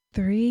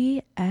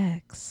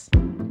3X.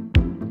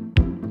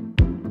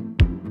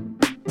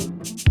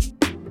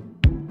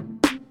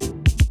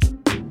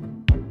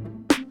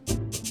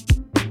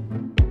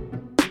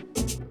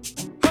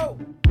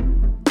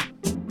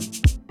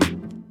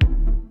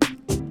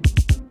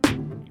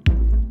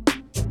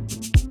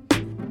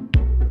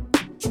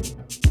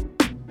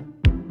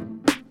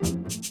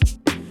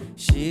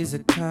 She's the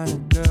kind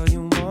of girl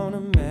you wanna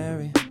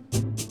marry,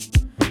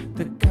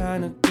 the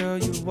kind of girl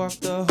you walk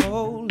the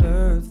whole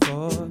earth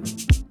for.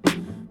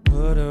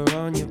 Put her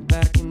on your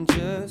back and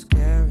just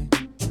carry.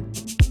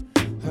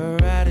 Her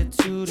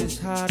attitude is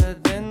hotter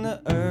than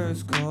the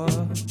earth's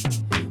core.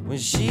 When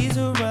she's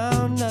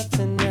around,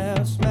 nothing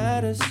else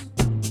matters.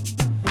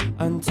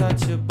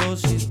 Untouchable,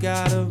 she's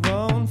got her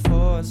own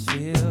force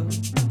field.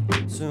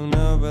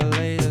 Sooner or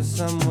later,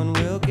 someone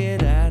will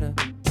get at her.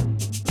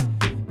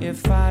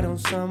 If I don't,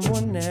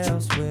 someone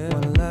else will.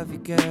 Wanna love you,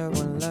 girl,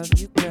 wanna love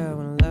you, girl,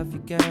 wanna love you,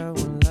 girl,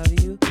 wanna love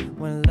you.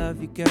 Wanna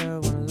love you,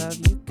 girl, wanna love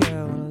you,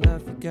 girl, wanna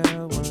love you,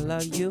 girl, wanna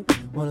love you.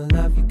 Wanna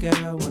love you,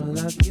 girl, wanna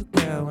love you,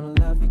 girl, wanna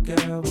love you,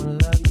 girl, wanna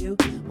love you.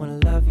 Wanna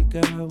love you,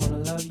 girl, wanna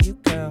love you,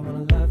 girl,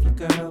 wanna love you,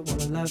 girl,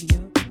 wanna love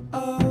you.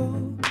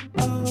 Oh,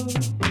 oh,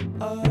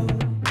 oh.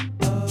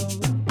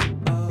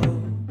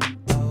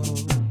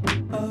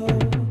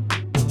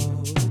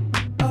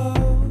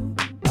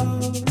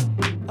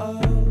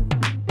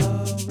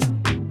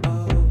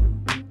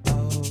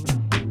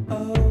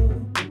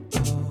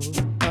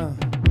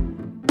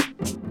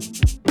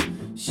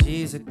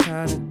 She's the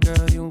kind of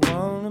girl you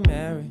wanna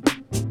marry.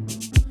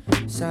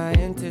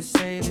 Scientists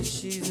say that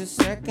she's a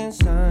second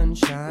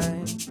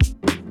sunshine.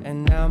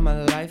 And now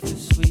my life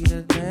is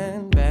sweeter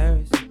than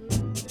berries.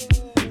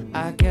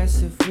 I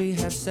guess if we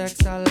have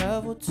sex, our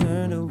love will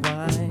turn to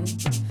wine.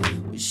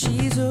 When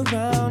she's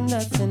around,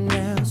 nothing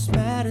else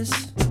matters.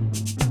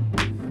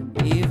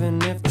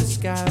 Even if the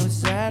sky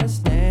was at a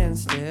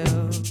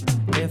standstill.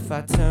 If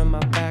I turn my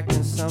back,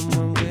 then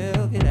someone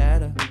will get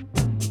at her.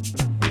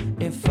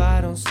 If I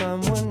don't,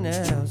 someone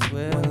else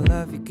will. Wanna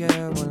love you,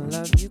 girl, wanna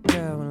love you,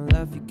 girl, wanna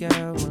love you,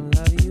 girl, wanna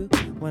love you.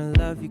 Wanna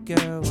love you,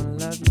 girl, wanna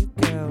love you,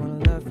 girl, wanna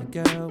love you,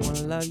 girl,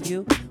 wanna love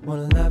you.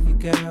 Wanna love you,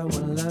 girl,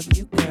 wanna love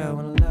you, girl,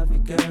 wanna love you,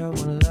 girl,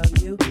 wanna love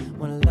you.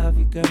 Wanna love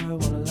you, girl,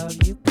 wanna love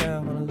you,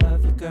 girl, wanna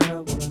love you,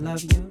 girl, wanna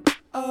love you.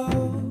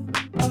 Oh,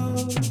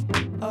 oh,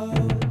 oh.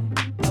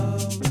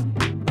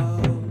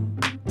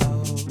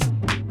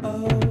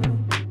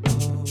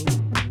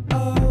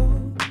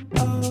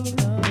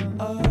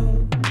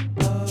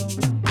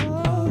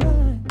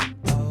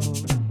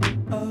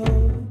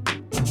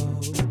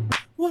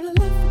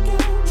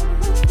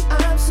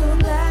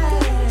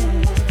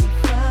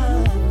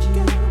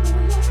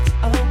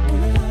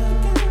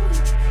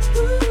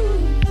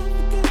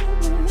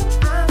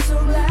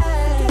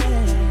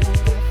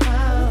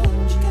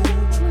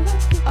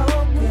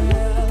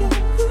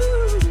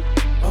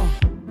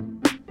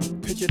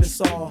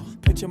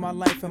 Picture my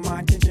life and my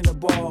intention to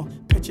ball.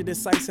 Picture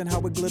this ice and how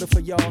it glitter for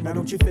y'all. Now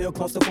don't you feel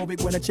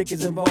claustrophobic when a chick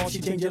is involved? She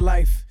changed your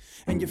life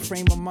and your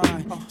frame of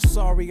mind.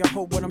 Sorry, I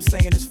hope what I'm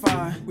saying is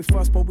fine. We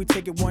fuss, but we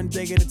take it one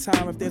day at a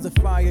time. If there's a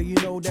fire, you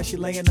know that she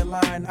lay in the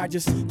line. I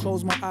just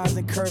close my eyes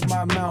and curve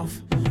my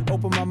mouth.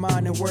 Open my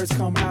mind and words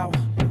come out.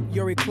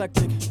 You're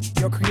eclectic,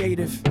 you're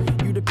creative.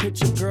 You the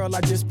picture, girl,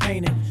 I just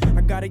painted.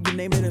 I got it, you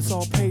name it, it's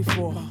all paid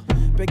for.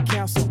 Big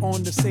castle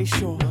on the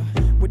seashore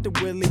with the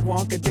Willy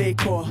Wonka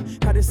decor.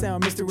 How this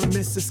sound, Mr. and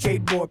Mrs.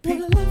 Skateboard?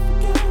 Pete.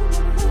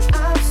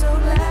 I'm so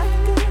glad I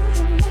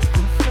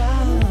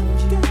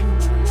found you.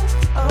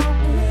 Oh,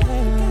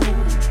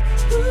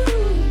 yeah.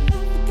 Ooh.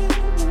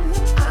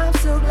 I'm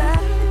so glad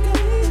I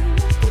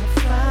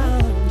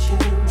found you.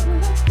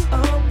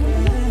 Oh,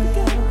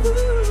 yeah.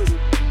 Ooh.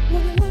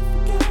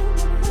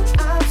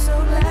 I'm so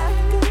glad I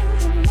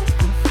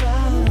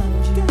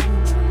found you.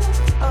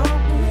 Oh,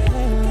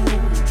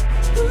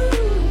 yeah. Ooh.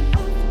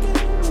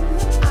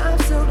 I'm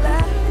so glad.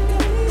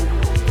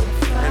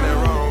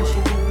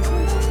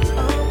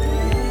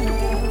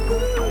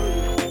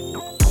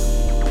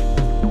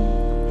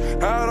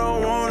 I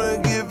don't wanna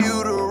give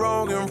you the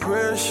wrong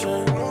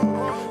impression.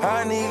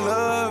 I need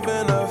love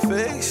and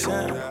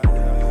affection.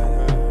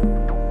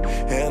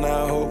 And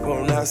I hope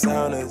I'm not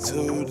sounding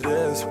too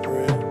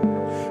desperate.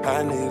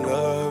 I need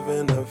love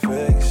and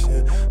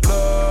affection.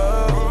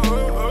 Love,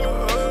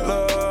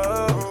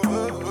 love,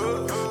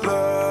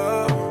 love,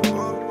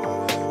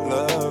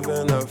 love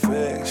and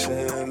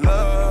affection.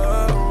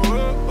 Love,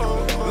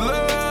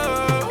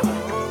 love,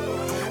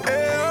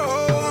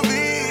 L-O-V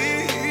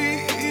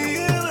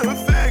and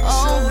affection.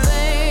 Oh,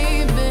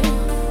 baby,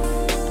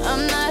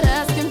 I'm not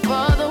asking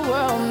for the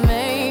world,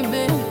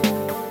 maybe.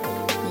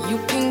 You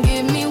can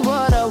give me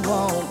what I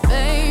want,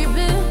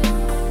 baby.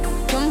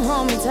 Come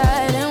hold me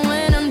tight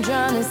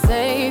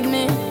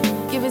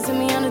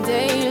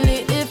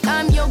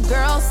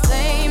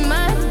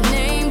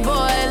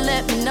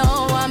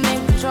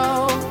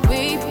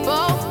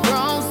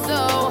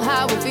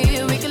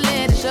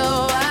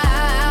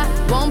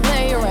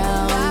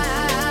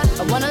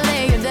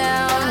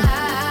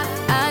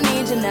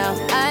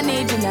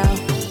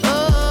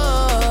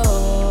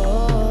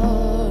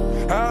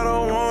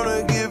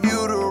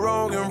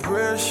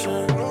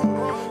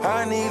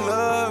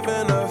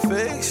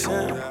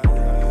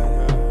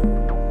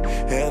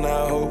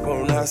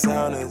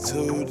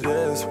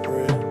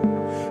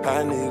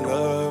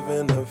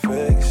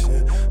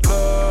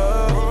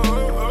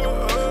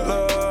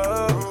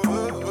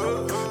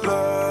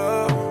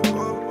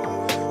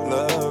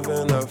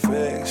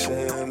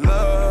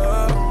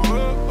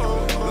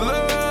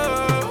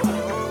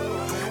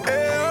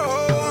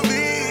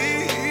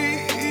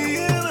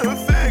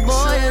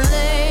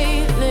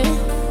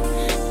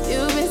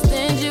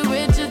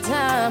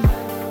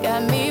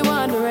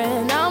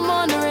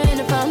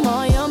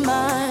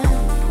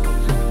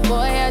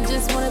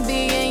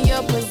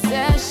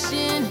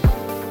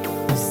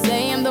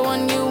am the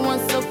one you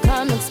want, so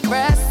come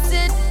express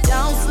it.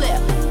 Don't slip,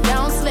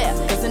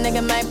 cause a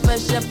nigga might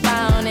push up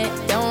on it.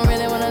 Don't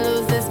really wanna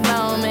lose this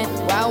moment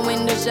while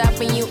window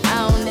shopping, you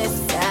own this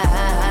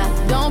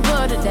side. Don't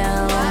put it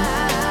down,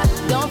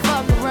 don't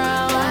fuck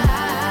around.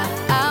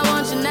 I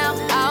want you now,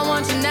 I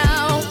want you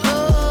now.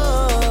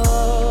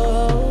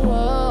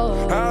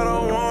 I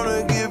don't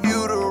wanna give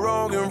you the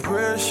wrong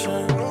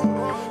impression.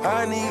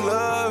 I need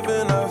love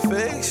and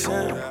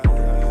affection.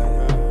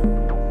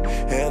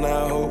 And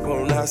I hope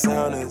I'm not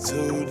sounding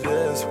too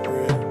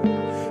desperate.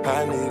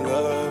 I need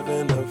love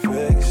and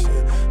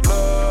affection.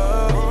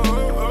 Love,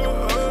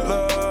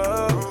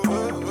 love,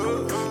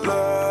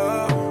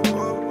 love,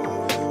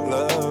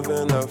 love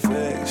and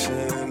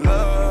affection.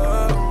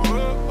 Love,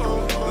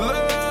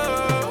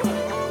 love,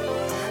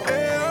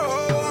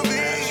 L-O-V-E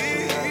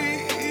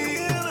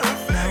and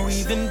affection. Now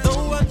even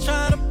though I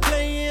try to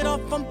play it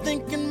off, I'm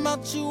thinking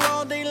about you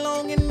all day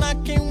long, and I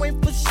can't wait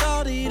for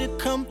Shawty to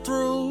come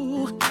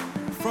through.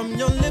 From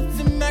your lips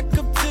and back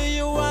up to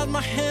your eyes,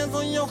 my hands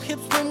on your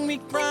hips when we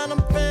grind.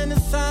 I'm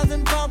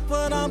fantasizing about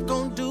what I'm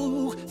gon'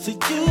 do. So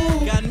you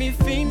got me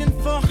feeling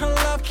for her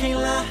love, can't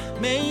lie.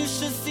 Man, you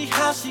should see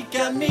how she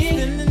got me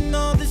spending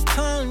all this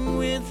time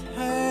with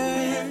her.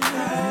 And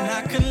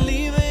I could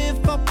leave her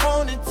if I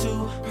wanted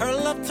to. Her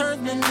love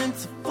turns me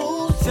into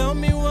fool. Tell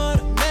me what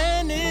a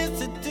man is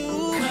to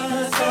do.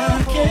 Cause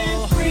I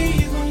can't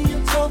breathe when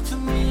you talk to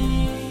me.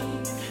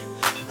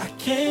 I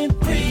can't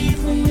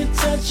breathe when you're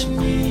touching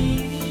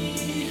me.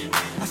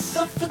 I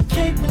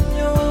suffocate when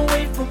you're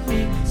away from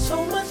me.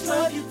 So much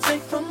love you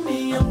take from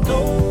me, I'm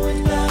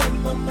going out of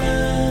my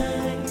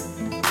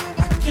mind.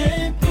 I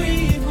can't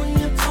breathe when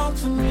you talk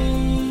to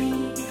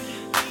me.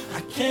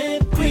 I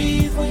can't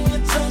breathe when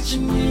you're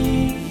touching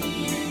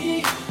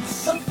me. I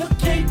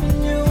suffocate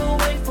when you're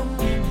away from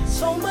me.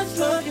 So much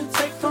love you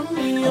take from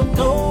me, I'm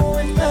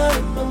going out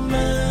of my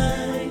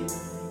mind.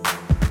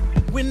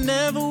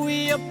 Whenever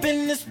we up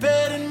in this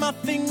bed and my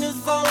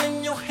fingers all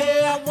in your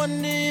hair, I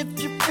wonder if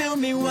you feel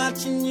me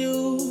watching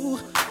you.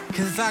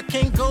 Cause I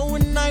can't go a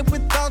night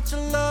without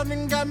your love,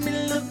 and got me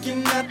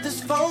looking at this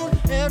phone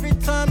every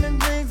time it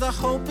rings. I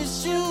hope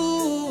it's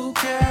you,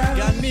 girl.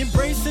 Got me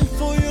bracing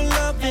for your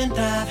love, and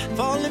I'm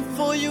falling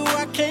for you,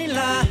 I can't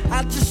lie.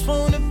 I just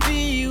wanna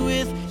be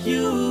with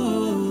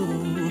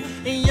you.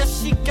 And yes,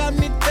 she got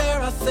me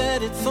there, I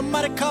said it.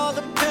 Somebody call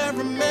the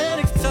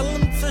paramedics, tell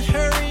them to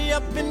hurry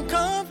up and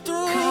come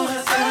through.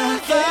 Cause I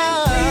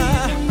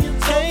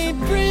can't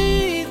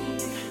breathe.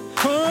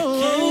 Oh.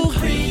 I can't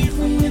breathe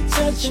when you're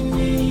touching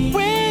me.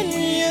 When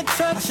you're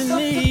touching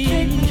me,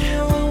 when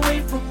you're away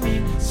from me.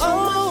 So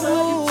much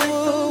love you take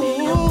from me.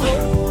 I'm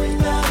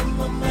going out of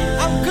my mind.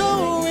 I'm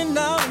going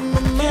out of my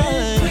mind. I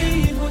can't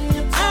breathe when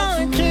you're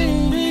touching me. I can't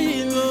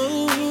breathe. No.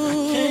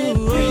 I can't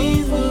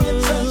breathe when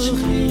you're touching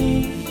me.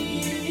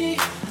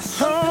 I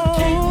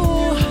suffocate when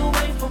you're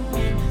away from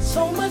me.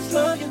 So much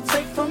love you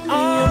take from me.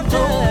 I'm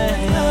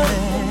going out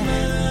of my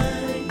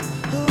mind.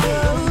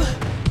 Oh,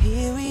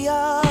 here we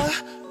are,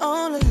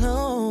 all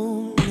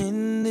alone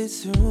in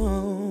this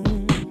room.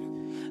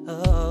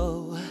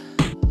 Oh,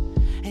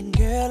 and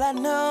girl, I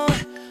know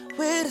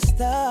where to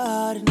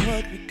start and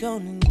what we're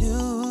gonna do.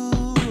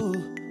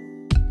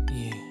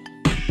 Yeah,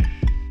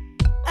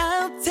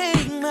 I'll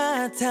take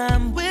my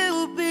time,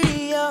 we'll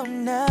be all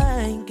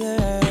night,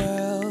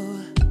 girl.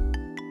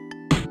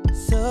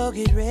 So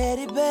get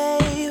ready,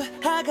 babe,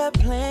 I got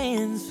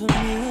plans for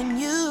me and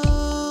you.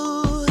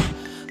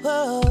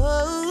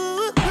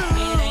 Whoa,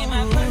 it ain't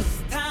my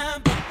first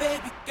time, but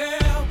baby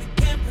girl, we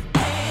can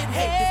pretend.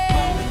 Hey, this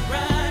moment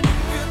right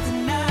real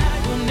tonight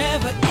will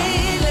never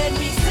end. Let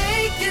me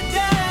take you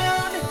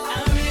down. I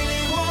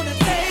really wanna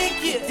take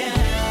you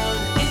down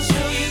and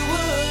show you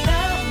what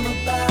I'm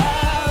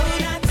about.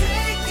 I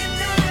take you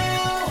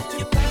down,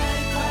 your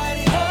body,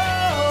 body,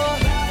 oh,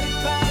 body,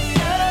 body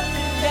up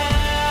and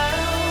down.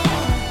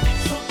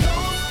 So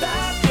don't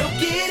stop, don't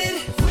get it,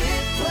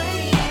 quit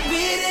playing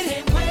with it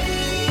and wait.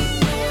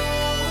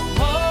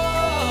 Oh,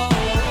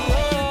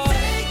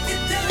 take you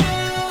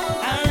down.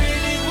 I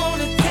really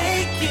wanna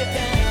take you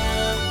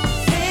down,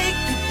 take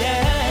you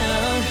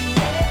down.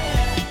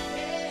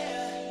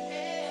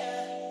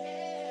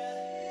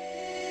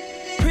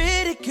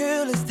 Pretty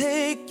girl, let's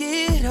take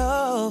it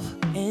off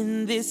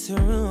in this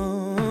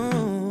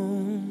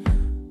room.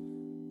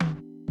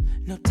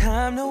 No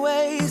time to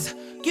waste,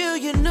 girl,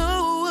 you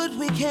know what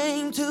we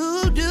came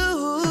to do.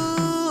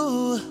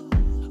 Oh,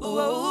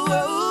 oh,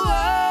 oh,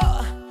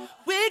 oh.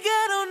 We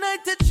got all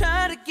night to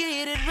try to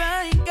get it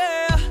right,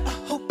 girl. I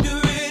hope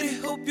you're ready,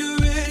 hope you're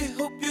ready,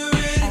 hope you're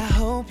ready. I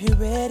hope you're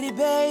ready,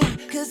 babe,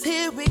 cause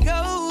here we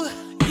go.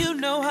 You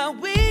know how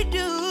we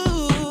do.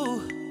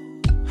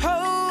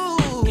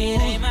 Oh,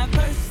 it ain't my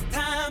first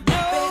time,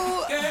 but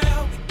baby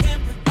girl, we can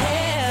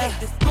pretend. Take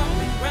this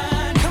moment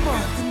right, come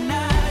on,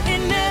 tonight.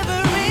 It never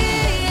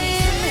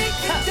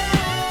ends.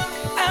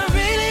 I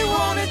really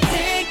wanna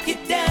take you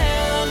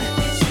down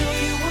and show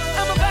you what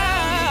I'm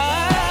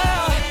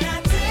about. And I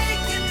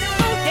take you down,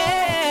 oh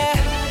yeah.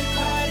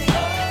 Body,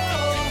 body,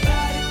 oh,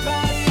 body,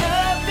 body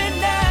up and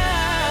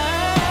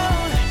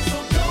down.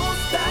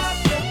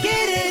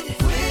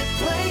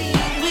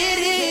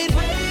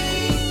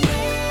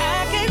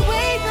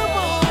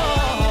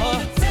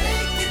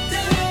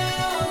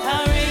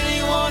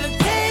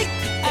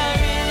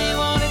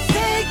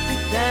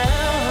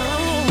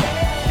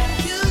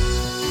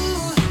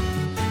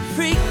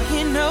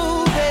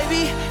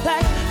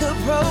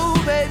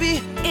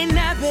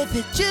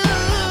 met you.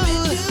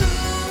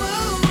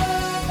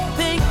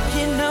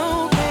 Thinking,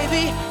 oh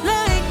baby,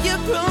 like your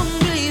grown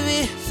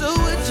baby. So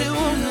what you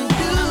wanna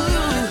do?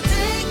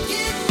 Take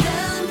it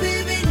down,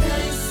 baby,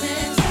 nice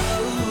and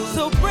slow.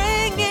 So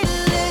bring it,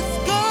 let's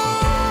go,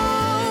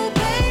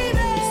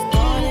 baby.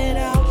 Started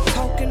out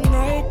talking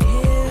right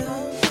here,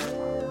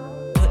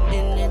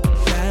 putting it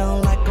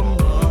down like a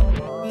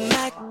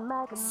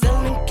Mac,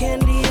 selling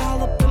candy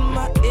all up in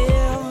my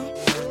ear.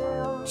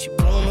 She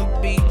wanna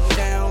be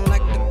down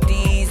like the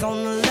D's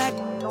on the lack.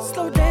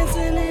 Slow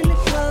dancing in the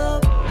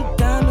club, the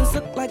diamonds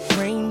look like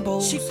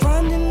rainbows. She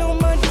grinding on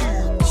my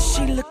dirt,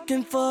 she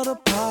looking for the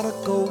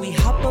particle. We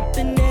hop up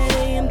in that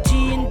AMG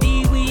and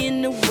D, we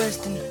in the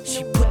Western.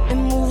 She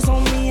putting moves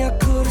on me, I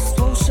could've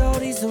swore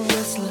shorty's a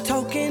wrestler.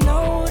 Talking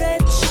all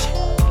that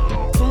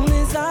shit, soon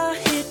as I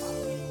hit,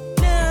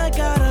 now I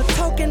got her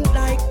talking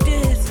like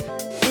this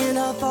in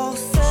a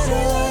falsetto.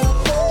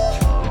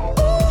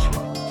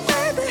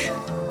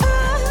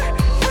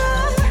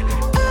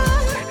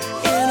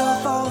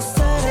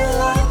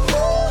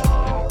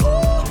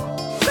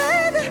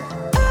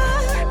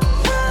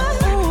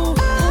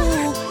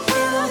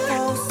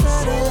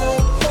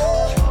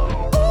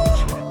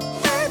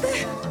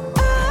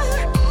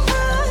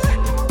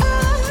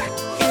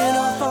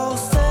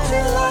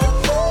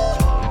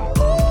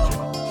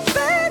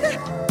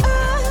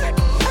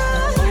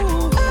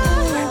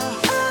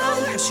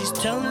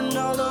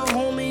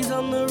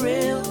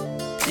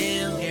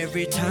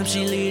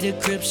 She leave the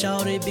crib,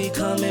 shawty be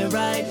coming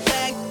right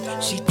back.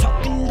 She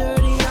talking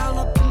dirty all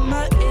up in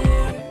my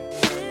ear,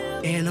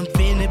 and I'm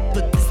finna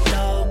put this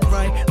dog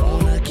right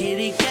on a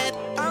kitty cat.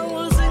 I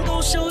wasn't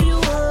gon' show you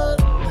up,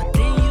 but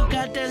then you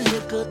got that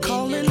liquor.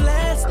 Calling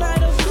last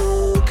night a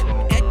fluke,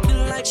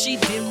 acting like she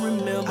didn't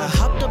remember. I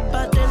hopped up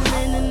out that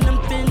lane and I'm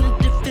finna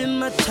defend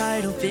my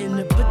title.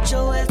 Finna put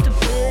your ass to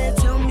bed,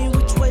 tell me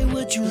which way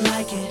would you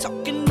like it.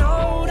 Talking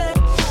all that,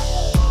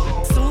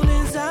 soon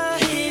as I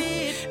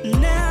hit,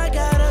 now I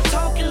got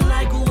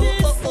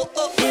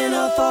in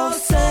a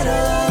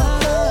falsetto.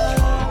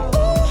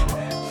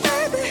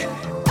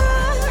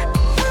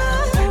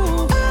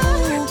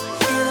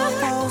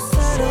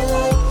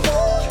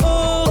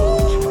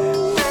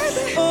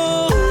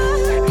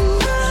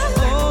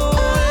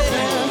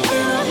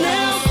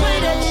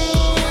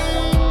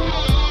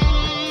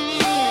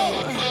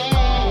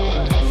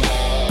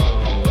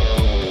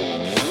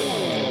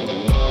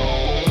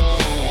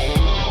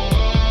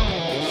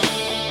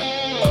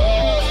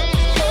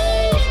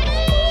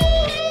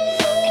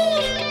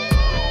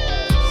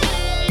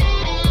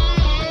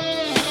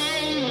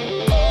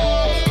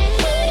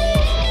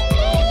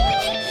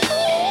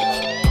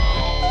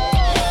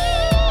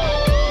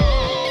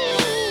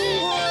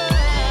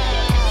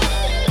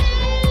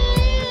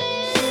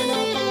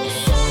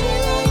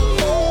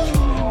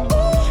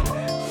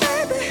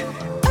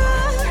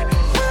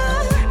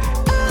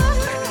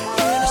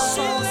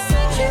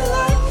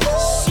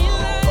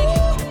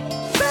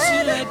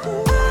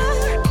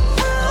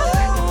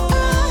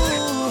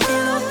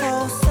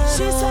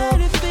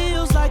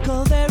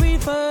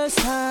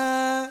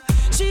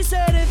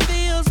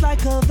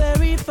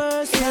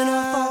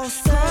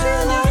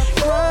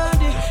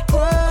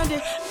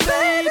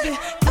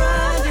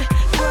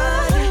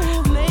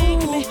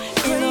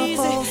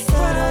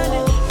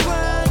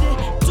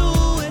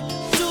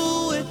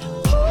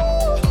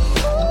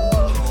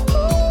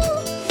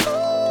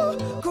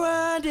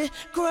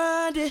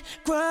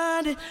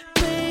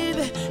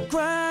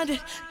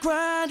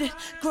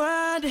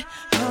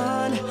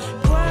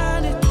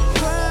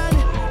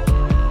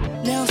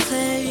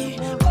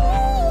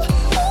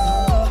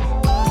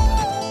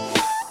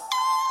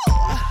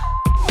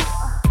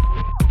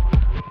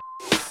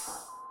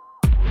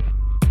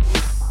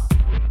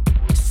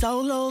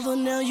 All over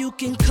now, you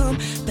can come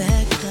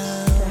back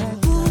down.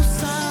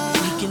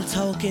 We can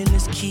talk in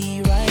this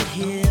key right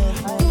here.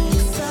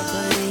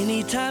 But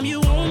anytime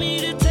you want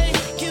me to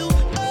take you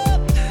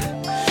up,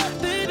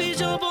 baby,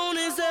 jump on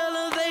this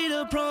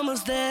elevator.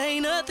 Promise there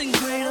ain't nothing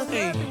greater.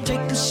 Take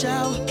a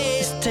shower,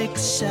 let's take a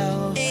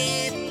shower.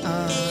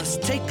 Let's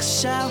take a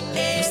shower,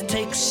 let's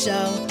take a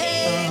shower.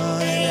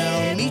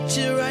 And I'll meet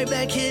you right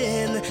back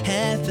here in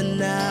half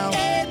an hour.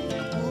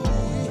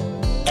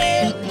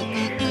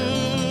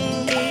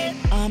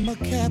 I'm a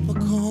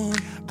Capricorn,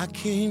 I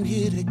came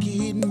here to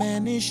get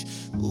managed.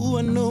 Ooh,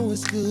 I know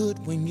it's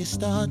good when you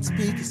start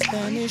speaking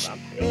Spanish.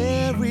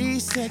 Very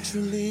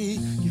sexually,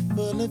 you're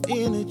full of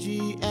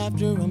energy.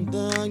 After I'm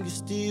done, you're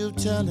still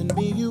telling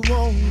me you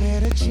won't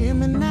let a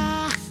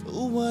Gemini.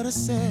 Ooh, what a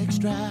sex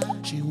drive.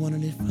 She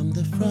wanted it from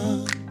the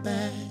front,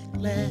 back,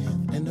 left,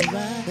 and the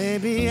right.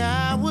 Baby,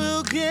 I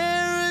will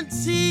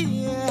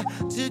guarantee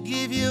to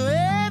give you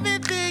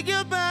everything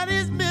your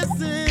body's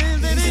missing.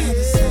 Baby,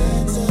 the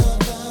signs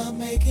of love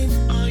making.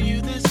 Are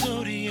you the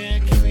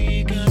zodiac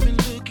freak I've been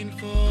looking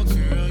for?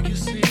 Girl, you're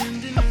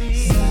sending me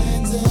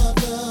signs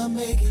of love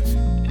making,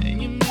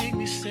 and you make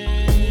me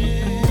sad.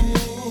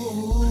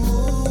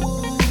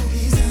 Ooh,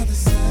 these are the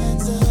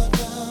signs of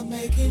love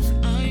making.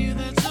 Are you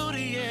that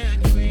zodiac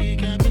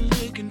freak I've been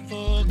looking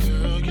for?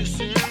 Girl, you're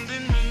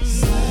sending me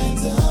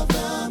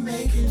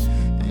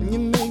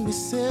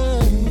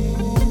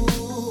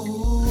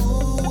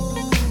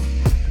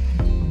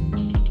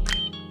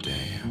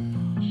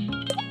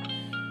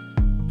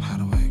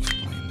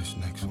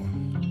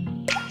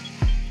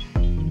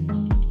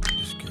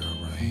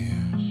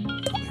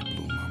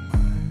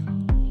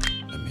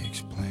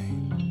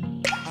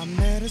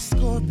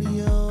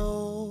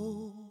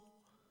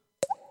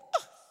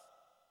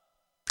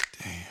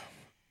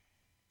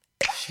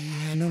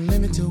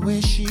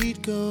Anywhere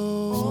she'd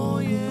go, oh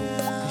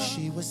yeah, 'cause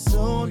she was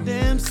so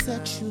damn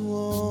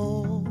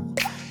sexual.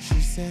 She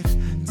said,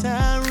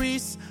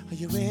 Tyrese, are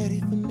you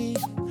ready for me?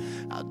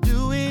 I'll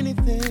do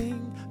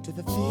anything to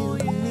fulfill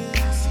your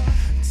needs.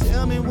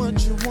 Tell me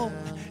what you want,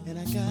 and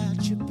I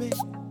got you, babe.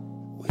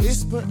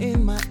 Whisper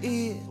in my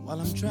ear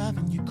while I'm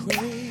driving you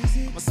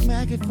crazy. I'ma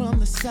smack it from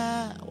the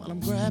side while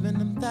I'm grabbing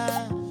them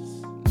thighs.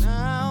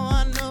 Now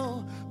I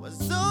know what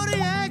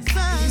zodiac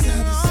signs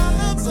are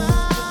all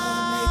about.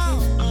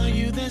 Are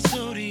you that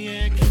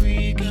zodiac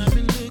freak I've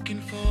been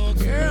looking for?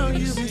 Girl,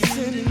 you've been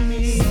sending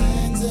me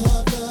signs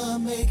of the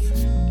making,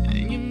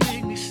 and you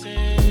make me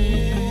say,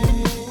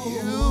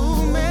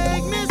 you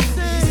make me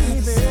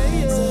say,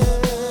 baby.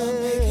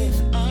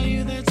 Are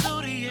you that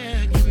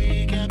zodiac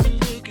freak I've been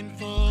looking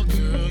for?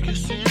 Girl, you're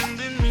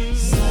sending me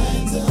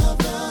signs of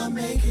the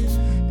making,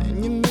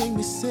 and you make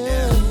me say.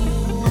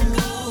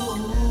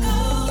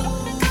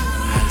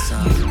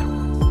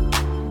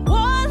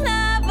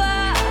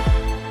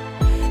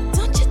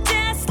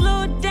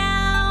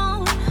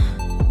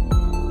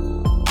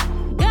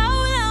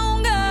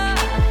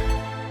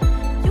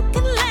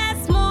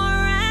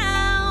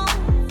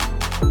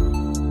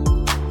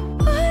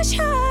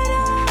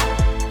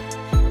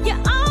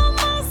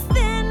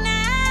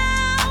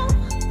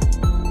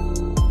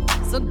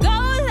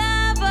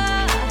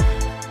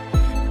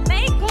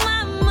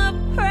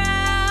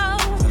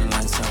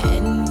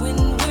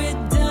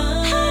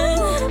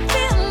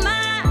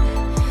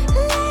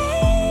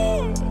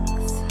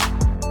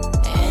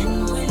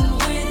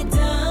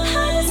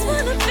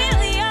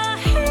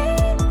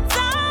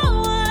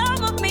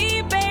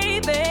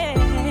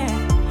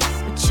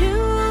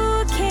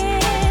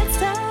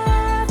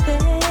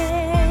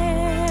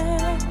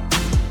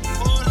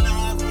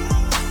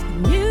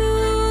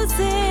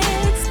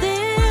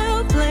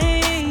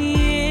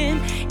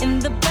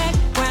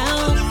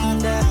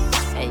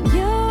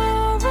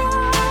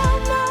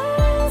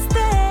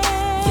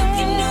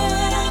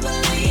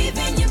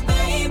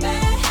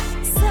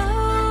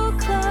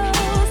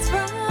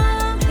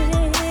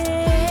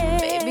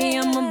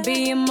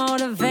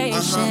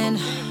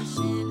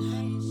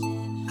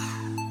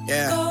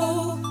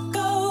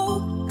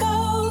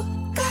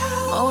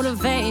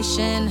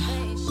 Motivation.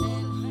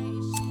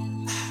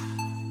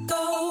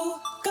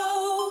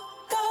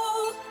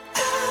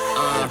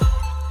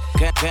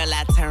 Girl,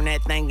 I turn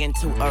that thing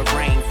into a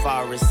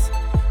rainforest.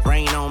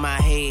 Rain on my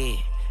head,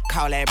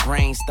 call that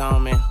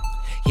brainstorming.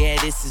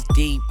 Yeah, this is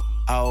deep,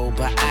 oh,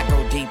 but I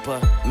go deeper.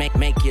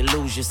 Make you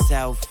lose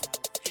yourself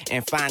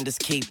and find us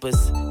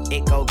keepers.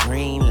 It go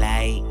green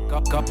light,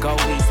 go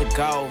easy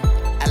go.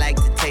 I like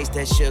to taste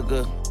that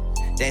sugar,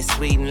 that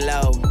sweet and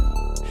low.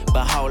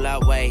 But hold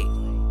up, wait,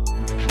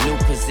 new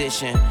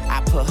position.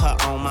 I put her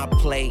on my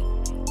plate,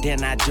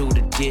 then I do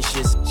the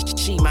dishes.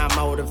 She my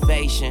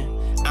motivation,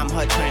 I'm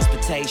her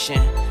transportation.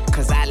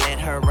 Cause I let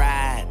her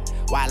ride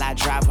while I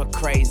drive her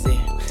crazy.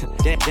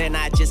 Then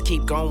I just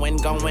keep going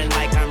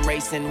like I'm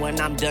racing. When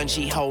I'm done,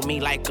 she hold me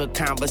like a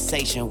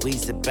conversation. We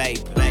said, babe.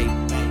 But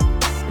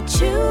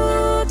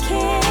you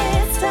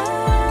can't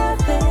stop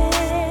it.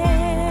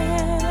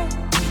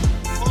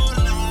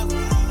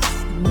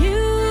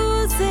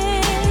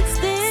 Music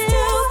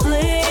still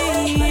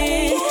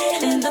playing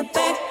in the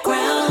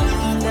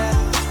background.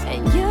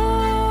 And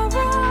you're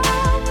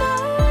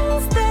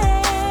almost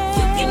there.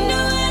 You can do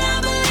it, I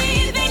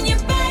believe in you,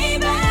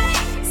 baby.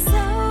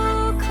 So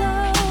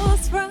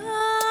close from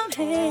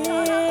here.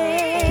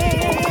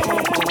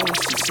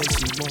 She said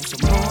she wants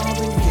some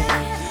Marvin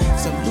Gaye,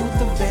 some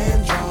Luther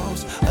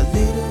Vandross, a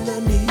little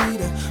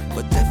Anita,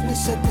 but definitely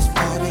set this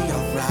party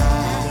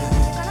alright.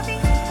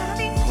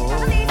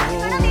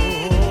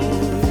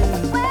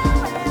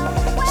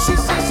 She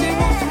said she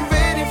wants some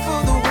ready for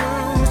the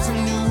world, some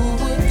new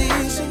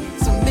edition,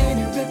 some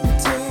mini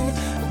repertoire,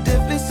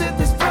 definitely set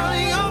this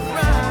party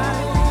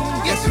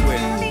alright. Yes, it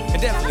will. It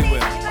definitely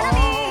will.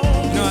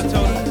 You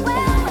know,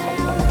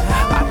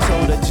 I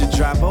told her to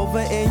drive over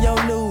in your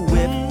new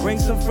whip. Bring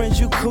some friends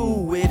you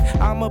cool with.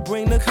 I'ma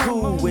bring the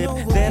cool whip.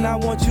 Then I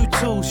want you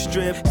to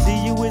strip.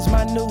 See you is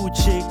my new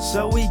chick,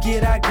 so we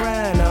get our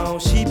grind on.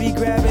 She be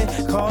grabbing,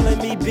 calling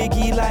me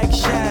Biggie like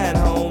Shine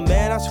Home.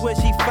 Man, I swear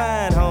she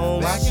fine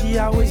home. Why she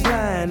always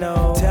lying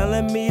on?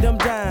 Telling me them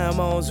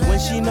diamonds when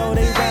she know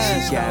they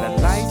rhyme. Got a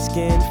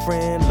light-skinned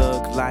friend,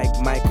 look like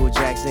Michael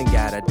Jackson.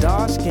 Got a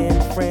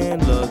dark-skinned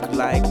friend, look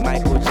like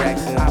Michael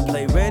Jackson. I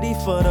play ready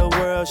for the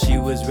world, she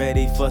was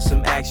ready for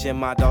some action.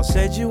 My dog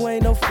said you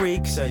ain't no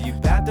freak, so you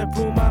bout to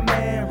prove my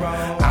man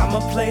wrong. I'ma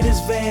play this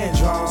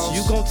Vandross,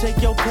 you gon'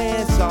 take your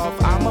pants off.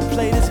 I'ma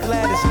play this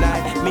Gladys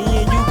night, me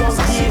and you gon'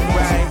 get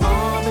right.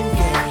 Marvin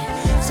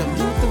Gaye, some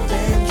Luther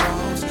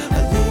Vandross,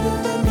 a little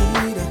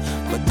Anita,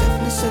 but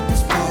definitely set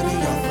this party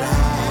alright.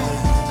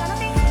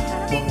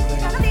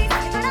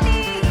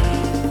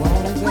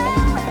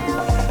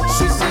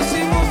 She said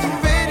she wants some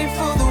ready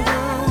for the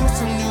world,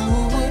 some new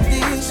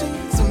edition,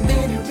 some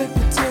mini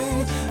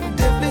repertoire,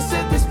 definitely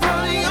set this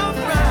party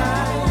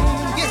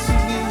alright. Yes, it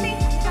will.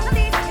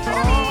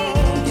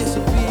 Oh, yes,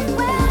 it will.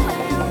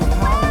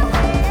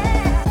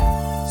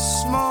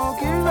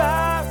 Smoking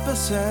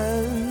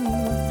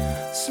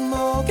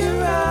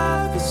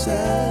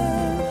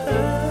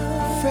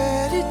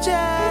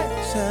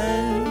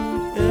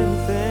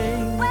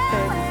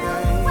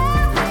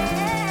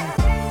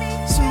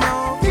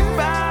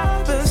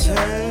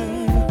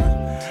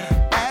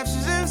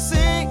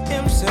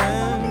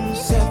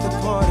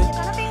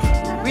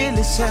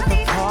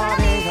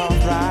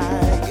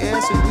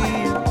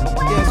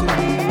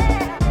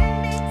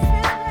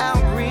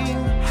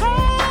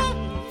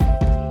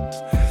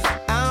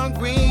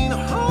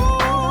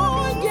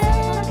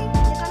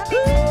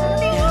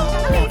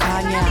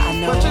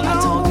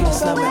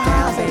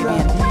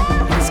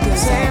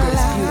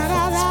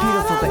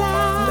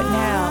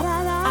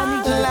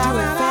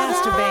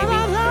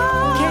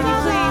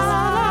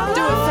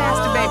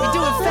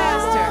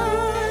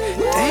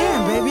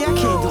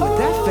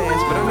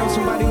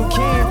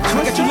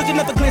at you looking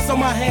at the glitz on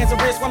my hands and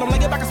wrists while I'm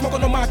laying back and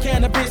smoking on my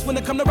cannabis. When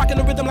it come to rocking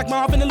the rhythm like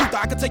Marvin and Luther,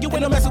 I can tell you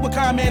when I'm messing with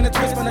Kyle-Man and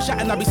Twist. When I shot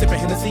and I be sipping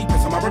Hennessy,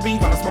 piss on my R&B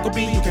while I smoke a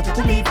beat. You can pick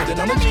with me, put it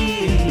on the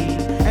G.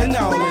 And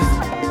now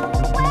listen.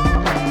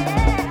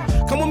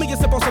 Come with me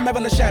and sip on some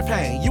Evelyn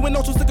champagne. You and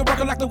no two stick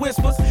rockin' like the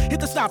whispers. Hit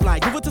the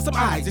stoplight, move it to some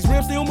eyes. These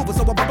rims still moving,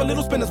 so I pop a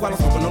little spinners while I'm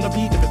smoking on the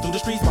beat. Dipping through the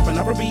streets, bumping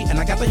R&B, and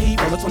I got the heat,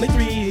 rollin'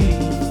 23.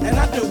 And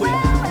I do it.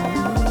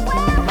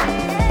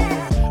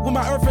 With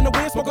my earth in the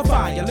wind, smoking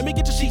fire. Let me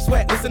get your sheets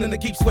wet, listening to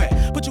Keep Sweat.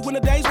 Put you in the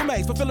days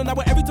remains, fulfilling out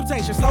with every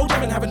temptation. Slow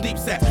jamming, having deep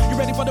sex. You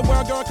ready for the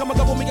world, girl? Come and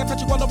go with me. I touch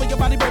you all over your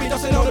body, baby. Don't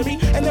say no to me.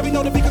 And every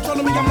note to be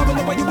controlling me. I'm loving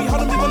the way you be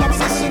holding me when I be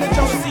listening to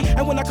Jonesy.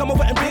 And when I come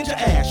over and bend your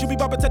ass, you be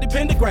bumping to the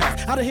pentagram.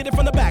 I done hit it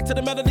from the back to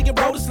the melody and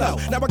roll it slow.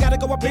 Now I gotta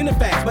go up in it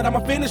fast, but I'ma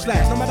finish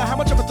last. No matter how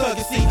much of a thug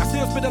you see, I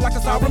still spit it like a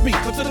sovereign beat.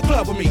 Come to the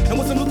club with me. And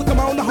when some Luther come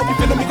on, I hope you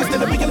feeling me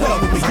instead of being in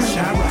love with me.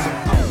 Shine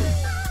right.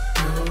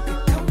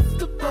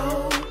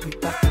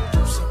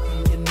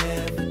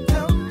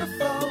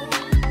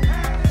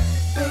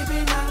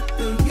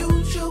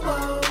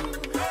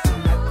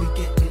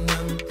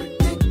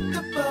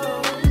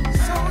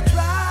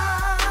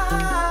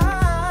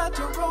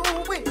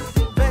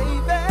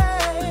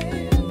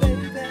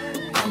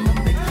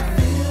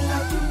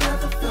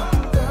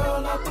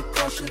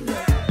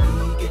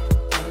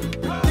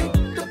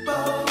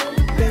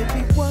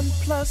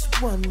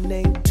 One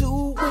ain't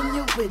two when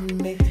you're with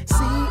me. C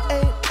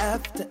ain't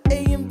after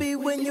A and B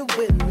when you're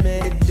with me.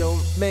 It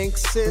don't make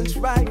sense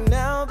right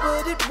now,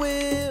 but it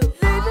will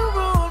later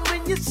on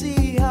when you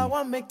see how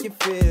I make you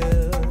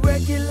feel.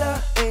 Regular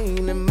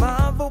ain't in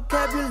my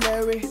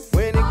vocabulary.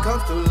 When it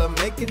comes to love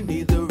making,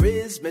 neither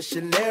is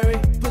missionary.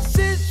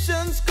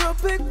 Positions, girl,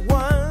 pick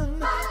one.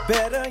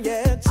 Better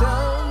yet,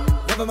 some.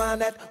 Never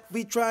mind that,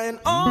 we trying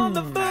all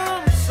the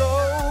fun.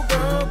 So,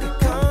 girl, get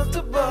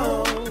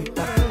comfortable.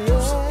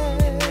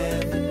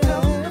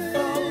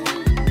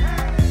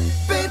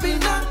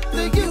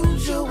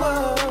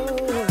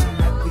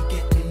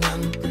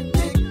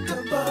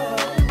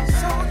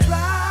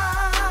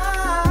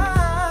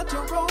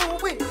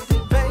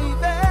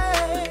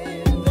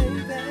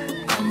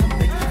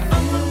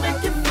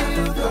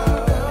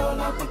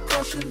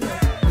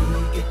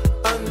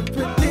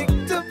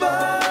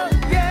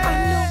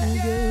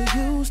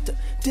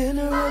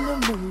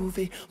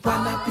 Why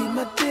not be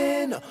my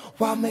dinner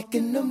while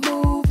making the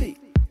movie?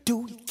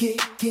 Do you get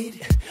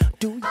it?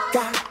 Do you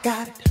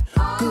got it?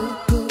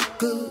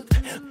 Good.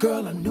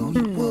 Girl, I knew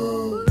you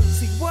would.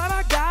 See what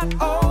I got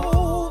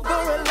over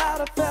a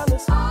lot of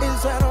fellas is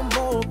that I'm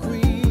more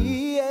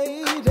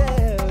creative.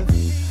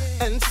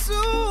 And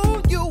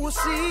soon you will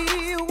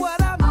see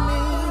what I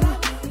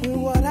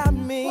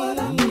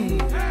mean.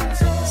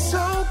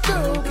 So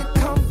girl, get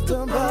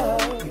comfortable.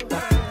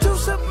 Do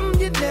something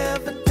you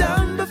never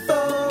done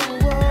before.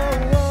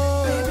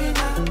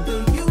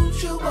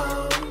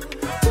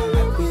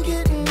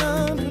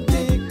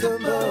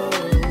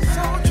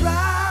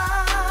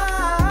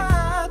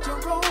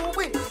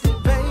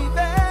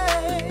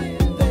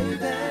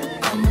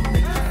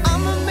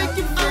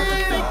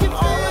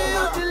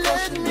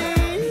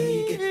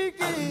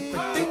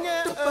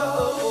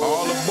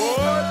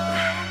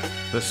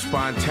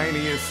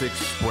 Spontaneous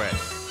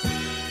Express.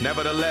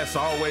 Nevertheless,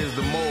 always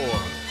the more.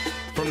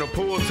 From the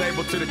pool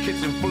table to the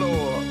kitchen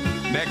floor.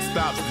 Next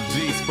stop's the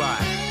G-Spot.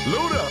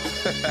 Luda!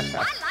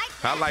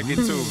 I like it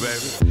too,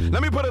 baby.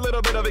 Let me put a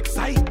little bit of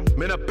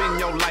excitement up in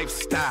your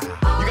lifestyle.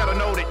 You gotta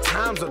know that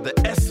times of the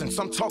essence.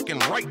 I'm talking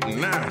right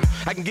now.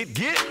 I can get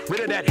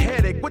rid of that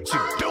headache. What you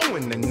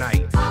doing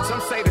tonight?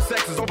 Some say the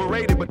sex is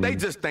overrated, but they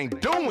just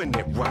ain't doing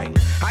it right.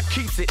 I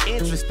keeps it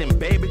interesting,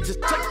 baby.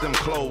 Just take them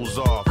clothes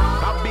off.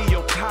 I'll be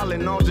your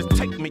Tylenol. Just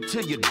take me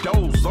till you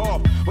doze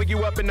off. Wake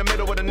you up in the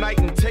middle of the night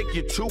and take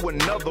you to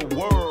another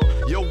world.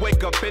 You'll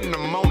wake up in the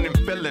morning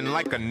feeling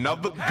like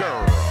another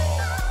girl.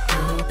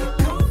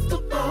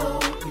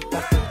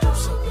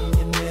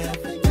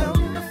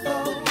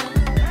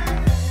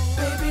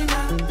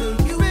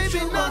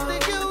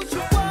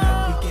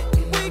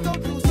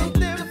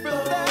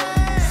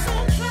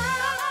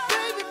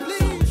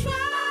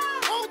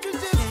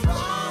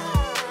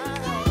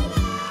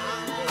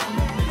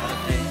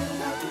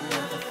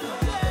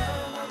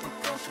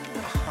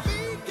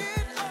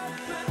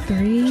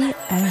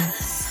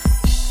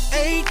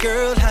 Hey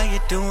girl, how you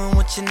doing?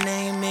 What your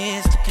name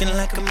is? Looking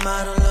like a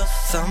model of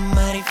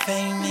somebody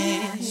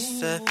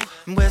famous.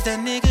 Where's that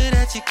nigga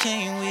that you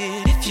came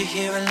with? If you're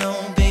here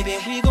alone, baby,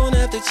 we gon'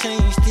 have to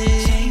change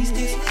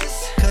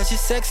this. Cause you're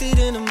sexy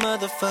than a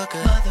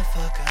motherfucker.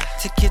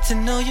 To get to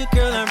know you,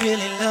 girl, I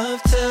really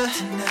love to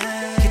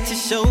get to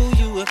show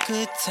you a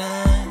good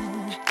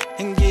time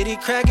and get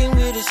it cracking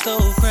with a slow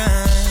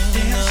grind.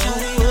 Damn,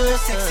 shorty, you're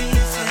sexy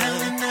as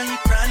hell, and now you're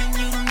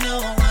grinding, you don't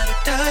know what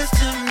it does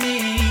to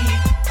me.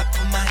 I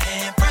put my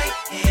hand right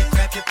here,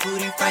 grab your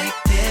booty right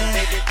there.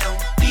 Baby,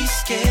 don't be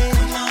scared,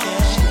 come on.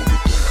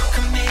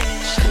 Come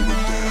here,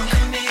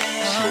 come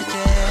here.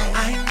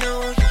 I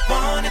know you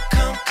wanna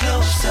come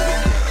closer.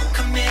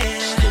 Come here,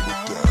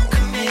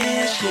 come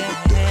here.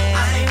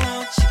 I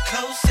want you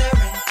closer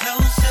and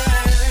closer.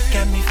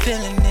 Got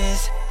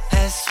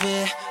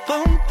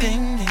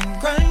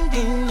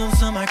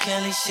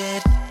Kelly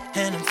shit,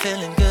 and I'm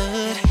feeling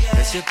good.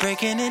 Cause you're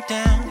breaking it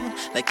down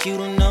like you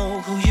don't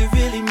know who you're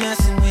really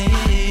messing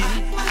with.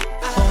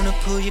 Wanna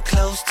pull you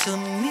close to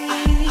me,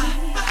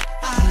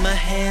 put my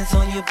hands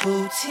on your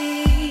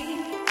booty.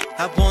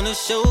 I wanna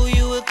show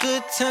you a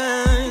good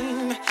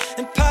time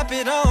and pop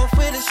it off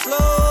with a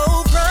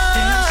slow ride.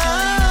 Damn,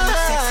 shawty, you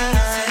look sexy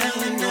as hell,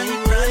 and now you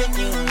running,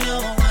 you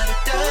know what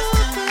it does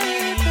to me.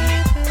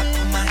 I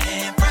put my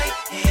hand right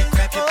here,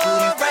 grab your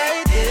booty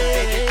right there,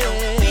 baby,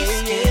 don't be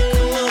scared,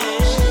 come on.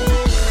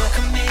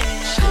 Come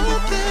here, come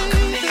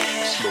here.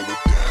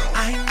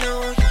 I know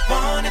you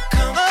wanna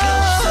come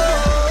closer.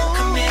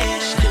 Come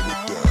here,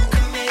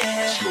 come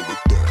here.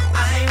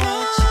 I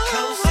want you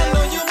closer. I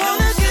know you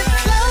wanna get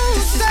closer.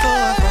 This is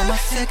for all my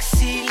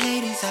sexy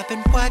ladies. I've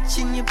been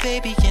watching you,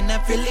 baby, and I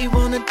really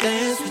wanna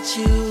dance with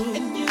you.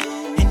 And you,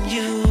 and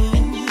you,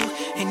 and you,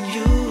 and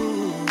you.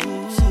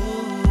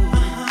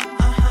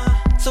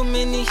 So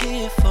many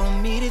here for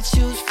me to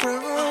choose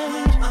from.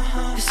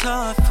 It's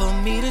hard for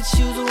me to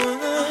choose one.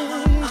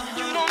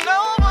 You don't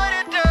know what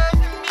it does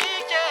to me,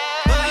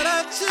 yeah. But I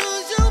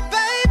choose you,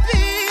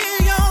 baby,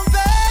 your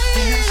baby.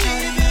 Damn,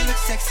 shawty, you look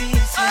sexy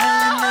as hell,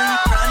 and now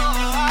you're crying,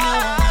 you know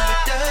what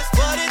it does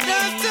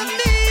to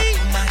me.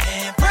 Put my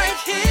hand right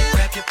here,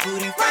 grab your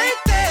booty right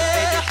there,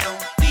 baby,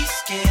 don't be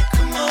scared,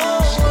 come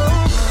on.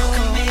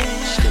 Come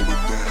here,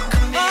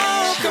 come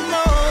here, come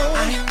on.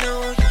 I know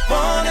you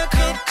wanna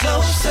come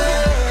closer.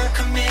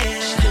 Come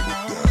here,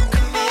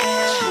 come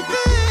here,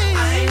 baby.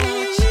 I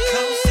want you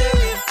closer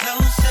and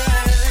closer.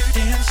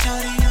 Damn,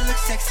 shawty, you look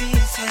sexy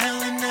as hell,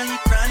 and now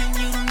you're crying,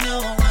 you don't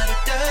know what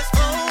it does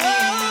to me.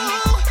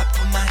 I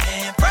put my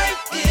hand right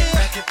here,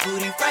 grab your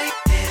booty right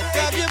there,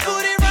 baby,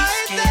 don't be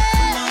scared,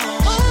 come on.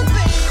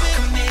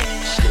 Come here,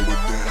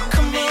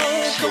 come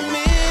here, come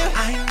here.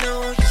 I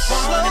know you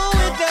wanna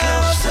come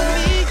closer.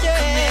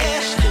 Come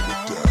here, come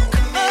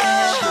here.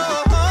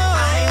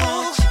 I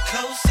want you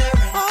closer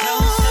and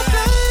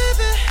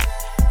closer.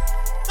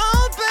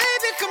 Oh,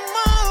 baby, come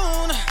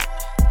on.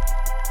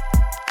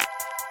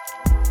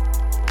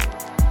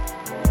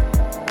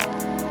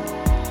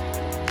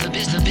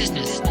 The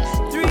business.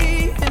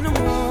 3 in the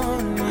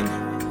morning,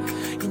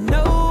 you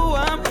know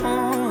I'm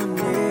on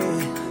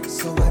it.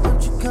 So why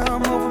don't you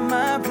come over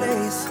my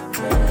place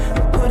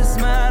and put a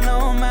smile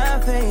on my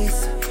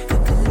face?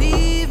 If you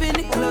leave in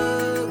the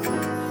club,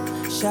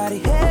 shawty,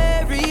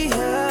 hurry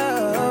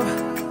up,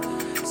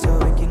 so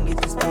we can get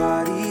this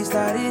party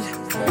started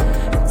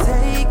and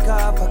take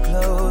off our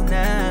clothes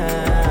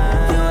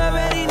now. You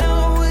already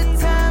know what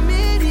time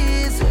it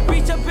is.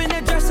 Reach up in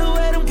that dresser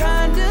where them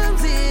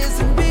condoms is,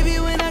 and baby,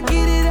 when I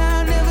get it,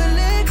 I'll never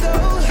let go.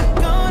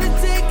 Gonna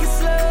take it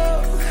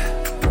slow.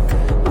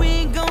 We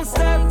ain't gon'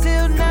 stop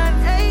till 9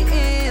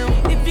 a.m.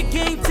 If you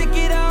can't take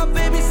it out,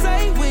 baby,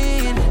 say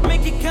when.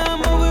 Make it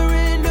come over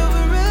and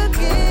over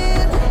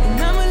again,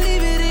 and I'ma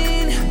leave it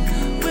in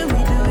when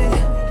we do it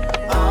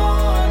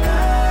all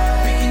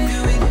night. We can do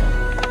it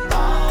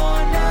all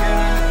night.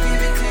 Girl, I'ma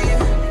give it to you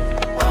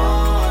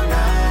all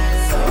night.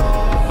 So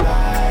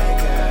fly,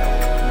 girl.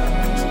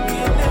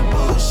 Get that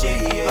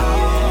bullshit, yeah.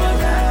 All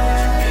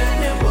night. Get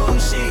that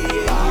bullshit,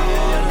 yeah.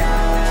 All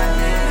night.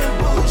 Get that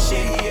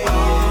bullshit, yeah.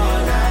 All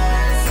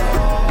night. So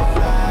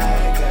fly,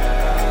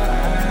 girl.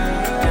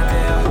 And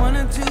there are 1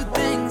 or 2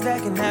 things that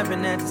can happen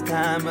at this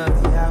time of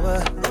the hour.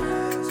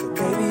 So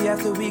baby,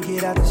 after we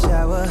get out the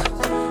shower,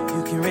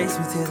 you can race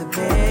me to the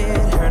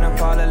bed, turn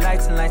up all the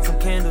lights and light some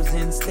candles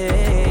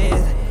instead.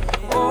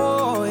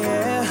 Oh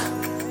yeah,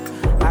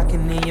 I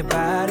can hear your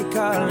body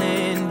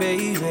calling,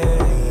 baby.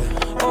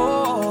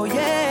 Oh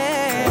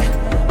yeah,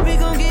 we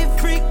gon' get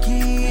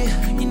freaky,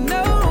 you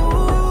know.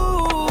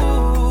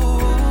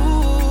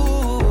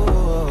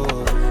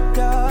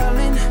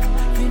 Darling,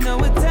 you know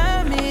what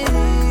time it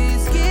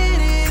is. Get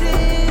it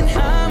in,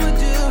 I'ma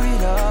do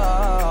it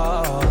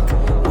all.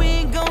 We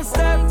ain't gon'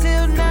 stop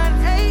till 9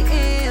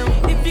 a.m.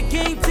 If you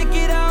can't take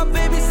it out,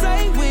 baby,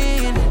 say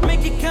when.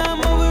 Make it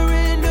come over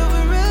and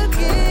over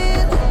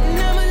again, and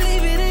I'ma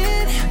leave it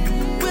in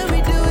when we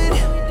do it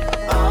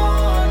all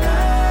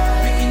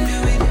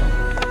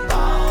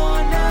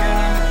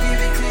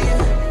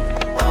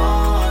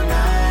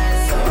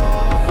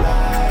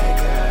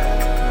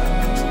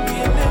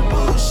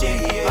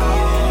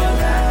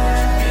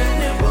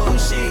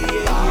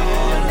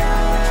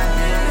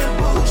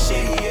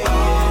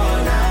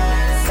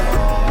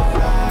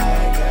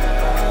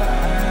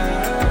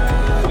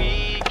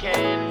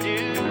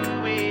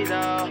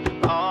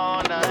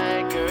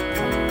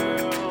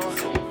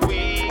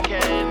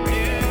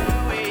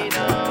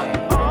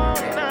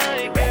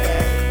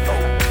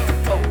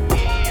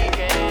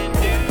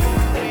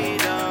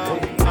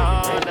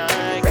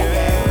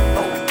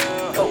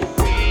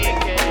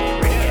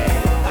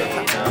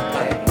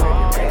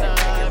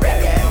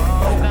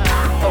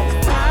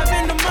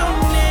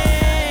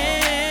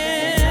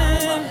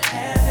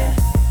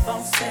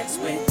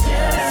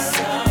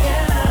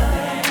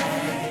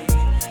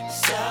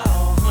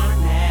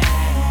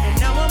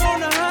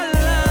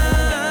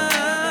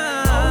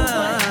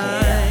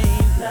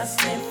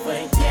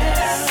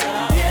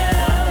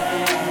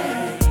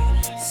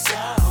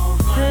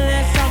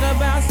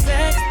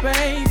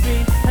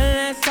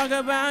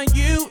about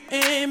you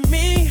and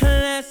me.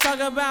 Let's talk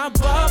about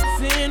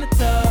bubbles in the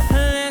tub.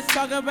 Let's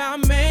talk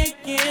about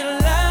making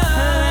love.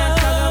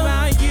 Let's talk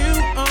about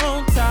you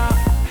on top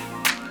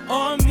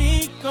or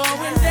me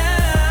going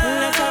down.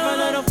 Let's have a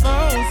little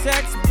phone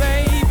sex,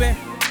 baby,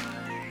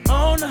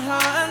 on the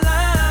hotline.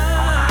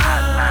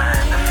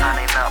 The sun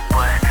ain't up,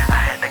 but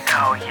I had to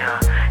call ya,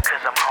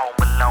 'cause I'm home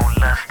alone,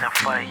 lusting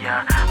for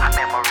ya. I'm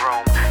in my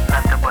room,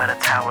 nothing but a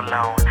towel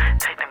on.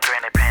 Take them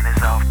granny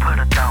panties off, put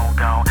a thong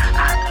on.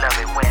 I love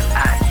it when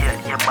I hear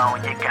you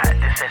moan. You got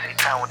this sexy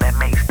tone that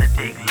makes the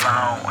dick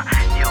long.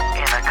 You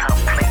in a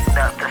complete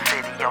the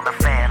city on the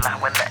fan line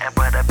with nothing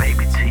but a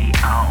baby T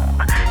on.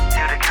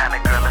 You the kind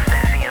of girl that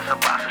says she in some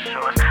boxer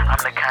shorts. I'm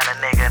the kind of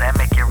nigga that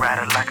make you ride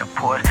it like a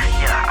Porsche.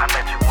 Yeah, I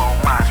met you on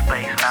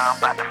MySpace. Now I'm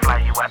about to fly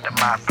you out to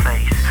my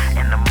place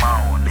in the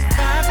morning.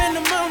 5 in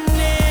the morning.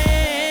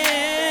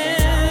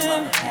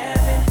 I'm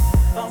having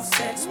phone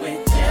sex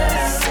with you.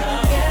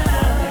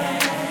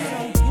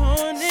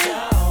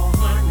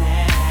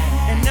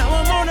 And now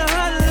I'm on the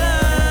hotline.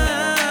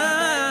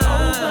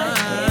 Over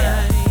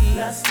here,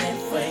 lusting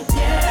for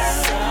you.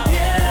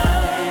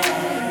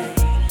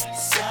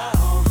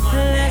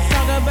 Let's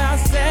talk about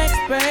sex,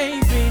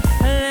 baby.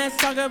 Let's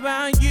talk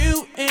about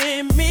you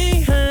and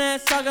me.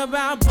 Let's talk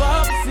about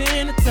bubbles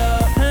in the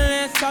tub.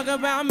 Let's talk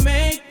about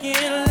making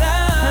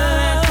love.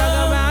 Let's talk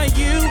about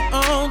you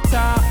on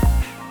top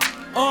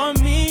or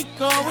me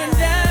going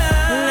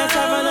down. Let's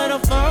have a little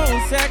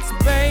phone sex,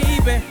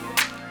 baby,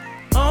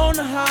 on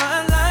the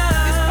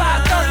hotline. It's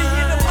 5:30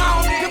 in the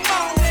morning. Good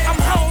morning. I'm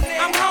lonely.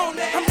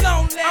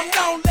 I'm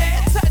lonely.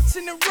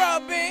 Touching and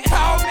rubbing.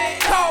 Call me.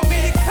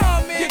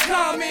 You're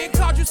coming.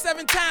 Called you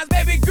 7 times,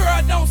 baby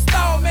girl, don't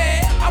stall me.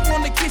 I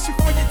wanna kiss you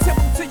from your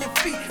temple to your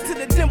feet, to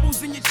the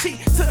dimples in your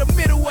cheek, to the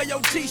middle of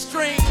your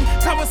G-string.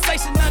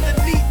 Conversation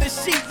underneath the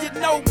sheet. You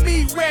know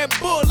me, Red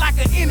Bull like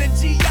an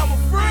energy. I'm a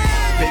friend.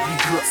 Baby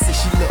girl say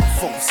she love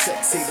phone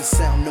sex. Say the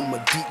sound of my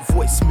deep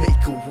voice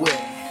make her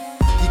wet.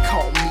 You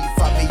call me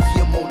 5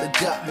 a.m. on the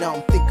dot. Now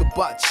I'm thinking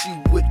about you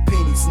with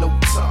pennies, no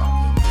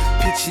time.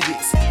 Picture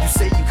this, you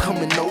say you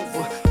coming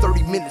over.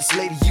 30 minutes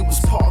later, you was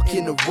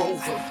parking a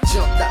Rover.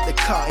 Jumped out the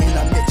car and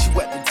I met you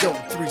at the door.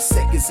 3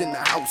 seconds in the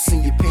house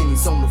and your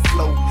panties on the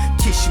floor.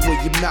 Kiss you in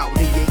your mouth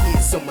and your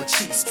hands on my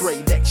cheek.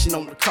 Straight action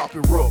on the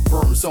carpet, rub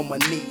burns on my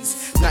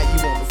knees. Now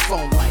you on the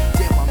phone like,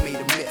 damn, I made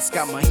a mess.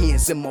 Got my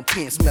hands in my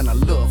pants, man, I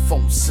love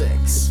phone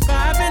sex.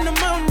 5 in the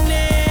morning.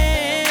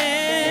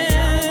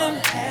 I'm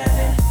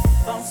having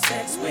phone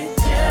sex with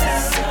you.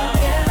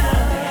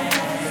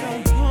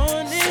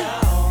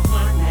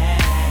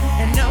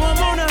 And now I'm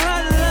on the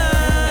hotline.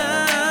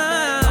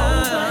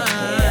 Over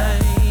here,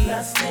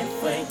 lusting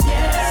for you.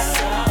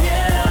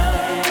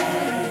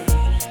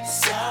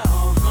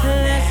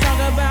 Let's talk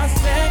about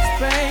sex,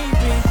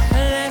 baby.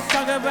 Let's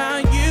talk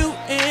about you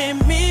and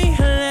me.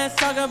 Let's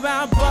talk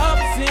about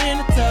bubbles in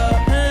the tub.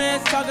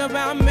 Let's talk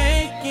about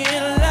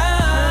making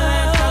love.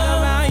 Let's talk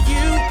about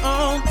you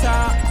on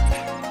top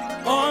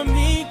or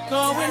me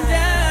going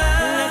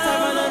down. Let's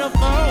have a little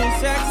phone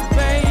sex,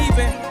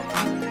 baby,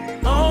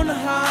 on the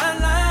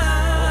hotline.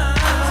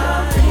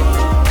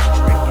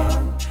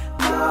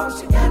 Oh,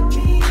 she got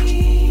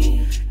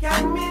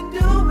me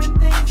doing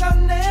things I'll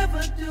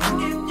never do.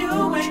 If you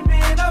ain't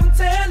been, I'm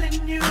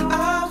telling you,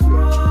 I'm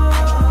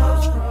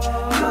wrong.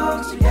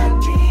 Oh, she got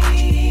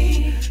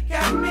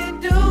me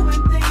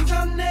doing things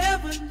I'll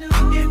never do.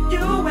 If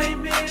you ain't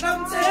been,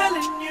 I'm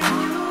telling you,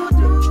 you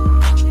do.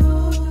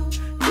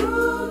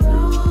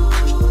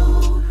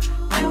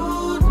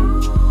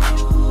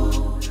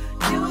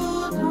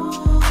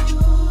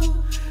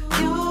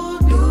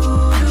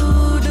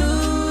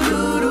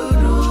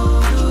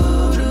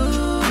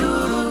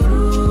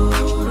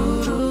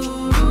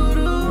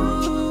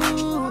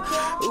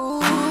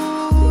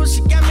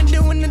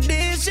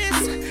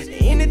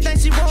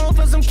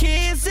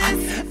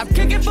 I'm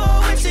cooking for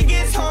her when she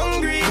gets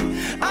hungry.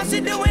 All she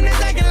doing is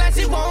acting like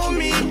she want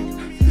me.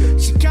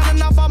 She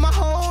counting off all my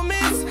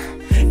homies,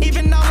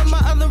 even all of my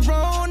other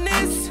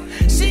ronies.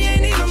 She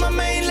ain't even my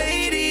main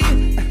lady.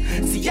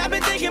 See, I've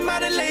been thinking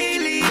about it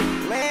lately.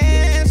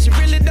 Man, she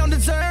really don't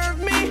deserve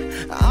me.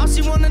 All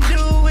she wanna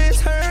do is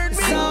hurt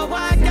me. So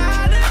I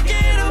gotta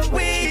get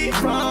away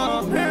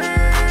from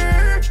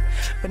her.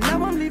 But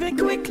now I'm leaving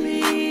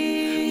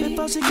quickly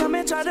before she come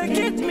and try to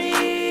get me.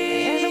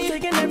 And I'm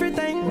taking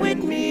everything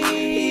with me.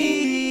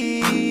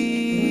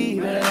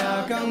 But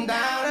I'll come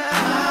down and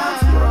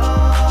I'm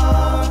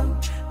wrong.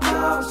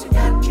 Oh, she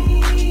got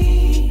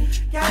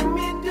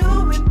me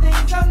doing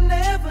things I'll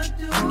never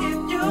do. If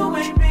you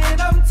ain't been,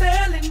 I'm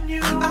telling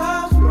you,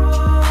 I'm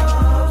wrong.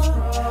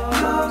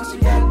 Oh, she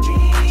got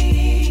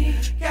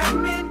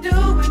me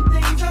doing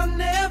things I'll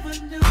never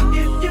do.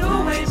 If you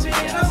ain't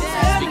been, I'm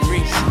telling you.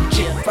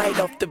 Right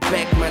off the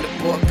back, man, the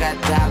boy got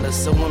dollars,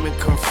 so women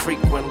come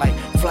frequent like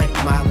flight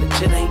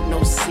mileage. It ain't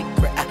no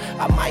secret.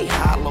 I might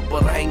holler,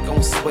 but I ain't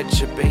gon' sweat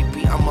you,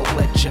 baby. I'ma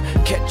let you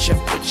catch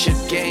up with your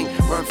gang.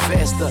 Run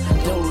faster,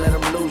 don't let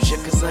them lose you,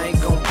 cause I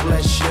ain't gon'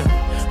 bless you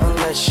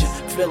unless you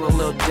feel a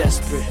little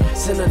desperate.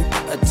 Send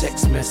a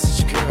text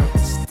message, girl.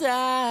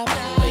 Stop,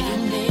 wait a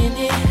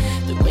minute.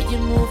 The way you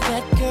move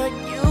that girl,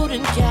 you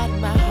done got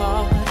my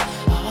heart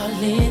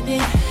all in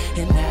it.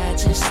 And I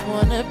just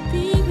wanna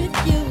be with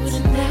you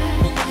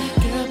tonight.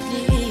 Girl,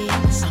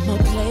 please, I'm a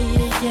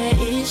player,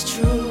 yeah, it's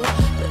true.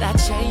 But I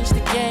changed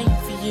the game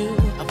for you.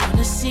 I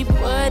wanna see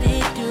what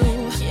it do.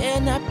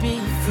 Can I be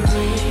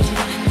free?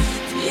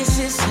 This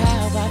is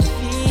how I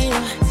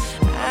feel.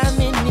 I'm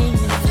in need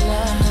of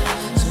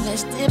love. So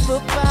let's dip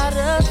up out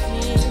of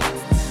here.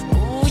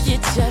 Ooh,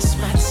 you're just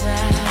my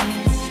type.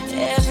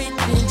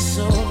 Everything's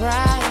so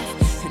right.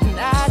 And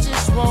I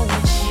just want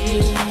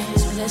you.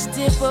 So let's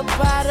dip up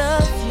out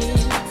of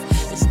here.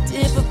 Let's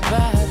dip up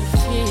out of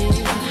here.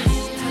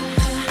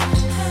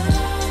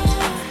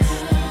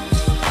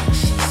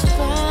 She's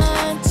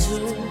fine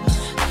too,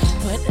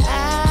 but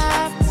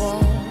I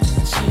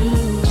want you.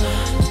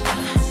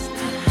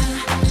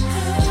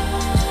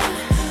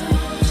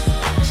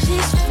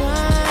 She's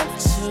fine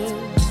too,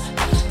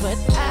 but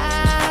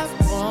I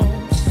want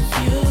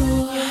you.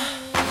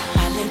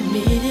 I'll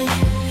admit it,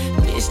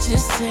 this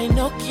just ain't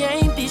no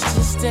game, this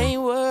just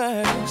ain't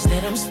words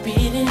that I'm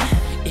speeding.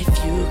 If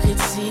you could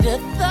see the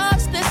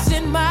thoughts that's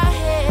in my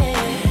head,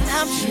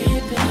 I'm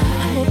tripping,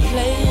 I'm a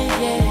player,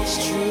 yeah, it's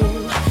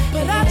true.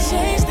 But I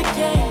changed the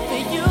game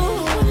for you.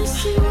 Wanna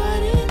see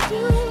what it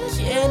do?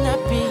 Can I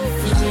be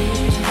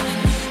free?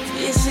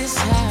 This is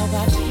how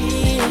I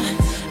feel.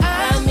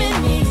 I'm in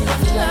need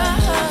of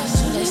love.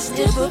 So let's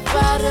dip up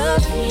out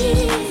of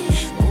here.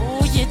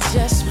 Ooh, you're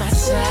just my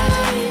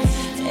type.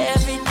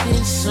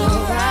 Everything's so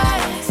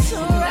right.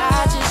 And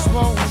I just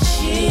want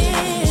you.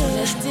 So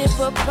let's dip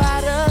up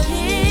out of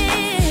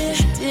here.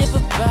 Let's dip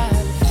up out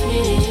of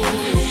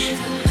here.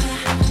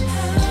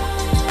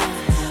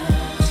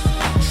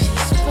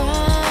 She's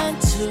fine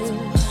too,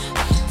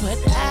 but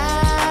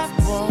I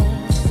want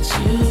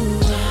you.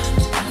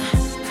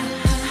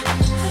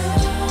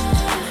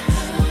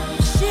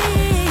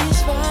 She's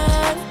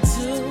fine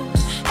too,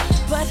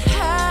 but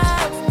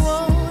I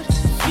want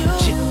you.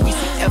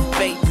 F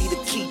baby,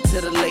 the key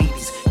to the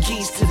ladies,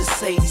 keys to the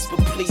Sadies, but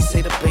please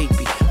say the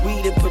baby.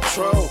 Weed and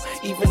Patron,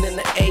 even in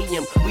the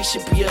AM, we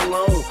should be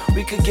alone.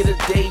 We could get a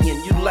day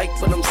in. You like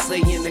what I'm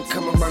saying and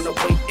come around the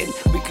waiting.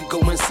 We could go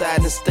inside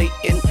and stay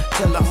in.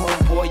 Tell a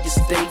homeboy you're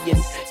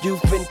staying.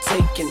 You've been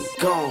taken,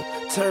 gone.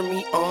 Turn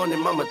me on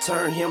and mama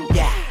turn him.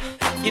 Yeah.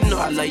 You know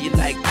I love you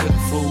like good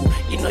food.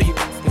 You know you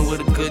f***ing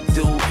with a good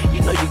dude.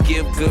 You know you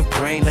give good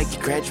brain like you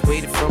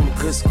graduated from a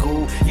good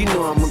school. You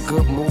know I'm a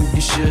good mood,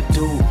 you should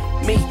do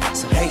me.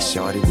 So hey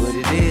shorty, what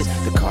it is,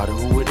 the Carter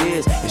who it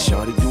is, and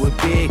shorty do it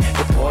big.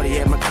 The party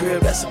at my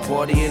crib, that's a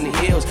party in the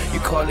hills.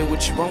 You call it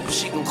what you want, but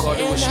she gon' call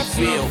it what she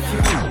feel.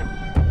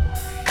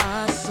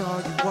 I saw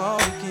you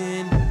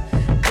walking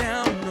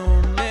down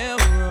on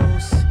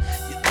Melrose.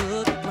 You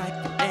look like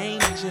an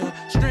angel,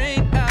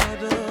 straight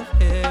out of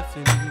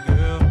heaven,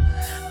 girl.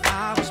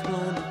 I was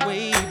blown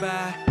away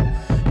by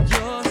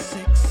your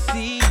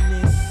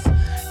sexiness.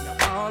 Now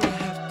all I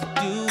have to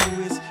do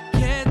is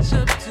catch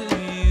up to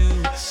you.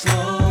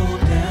 Slow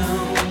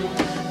down,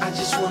 I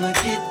just wanna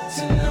get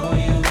to know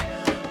you.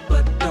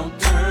 But don't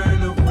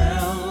turn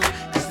around,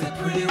 'cause that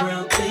pretty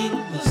round thing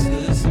looks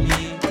good to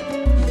me.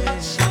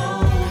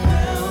 Slow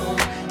down,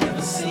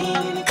 never seen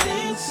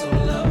anything so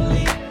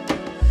lovely.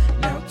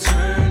 Now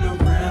turn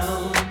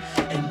around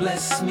and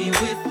bless me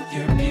with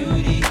your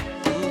beauty,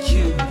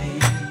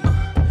 cutie.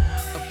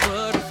 A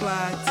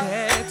butterfly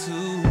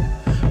tattoo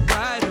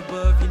right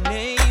above your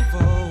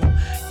navel.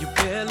 Your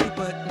belly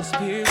button's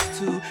pierced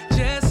too,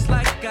 just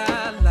like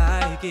I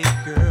like it,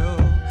 girl.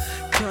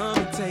 Come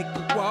and take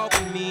a walk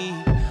with me.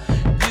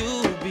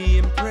 You'll be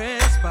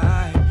impressed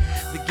by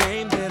the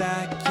game that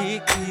I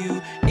kick to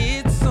you.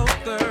 It's so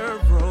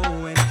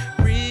thorough and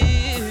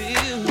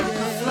real. Like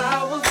a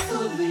flower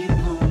fully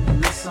bloom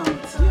in the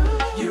summertime.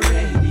 You're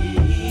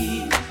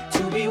ready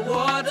to be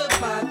watered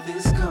by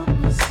this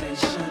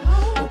conversation.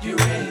 Hope you're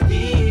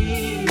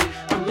ready.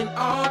 I'm in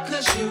awe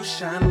 'cause you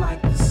shine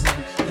like the sun.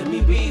 Let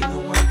me be the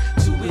one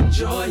to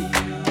enjoy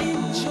you.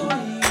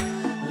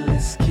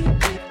 Let's keep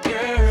it,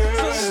 girl.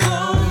 So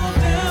slow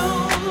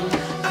down.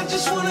 I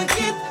just wanna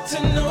get to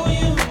know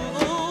you.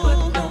 But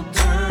don't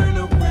turn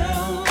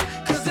around,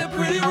 'cause that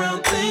pretty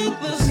round thing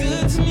looks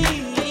good to me.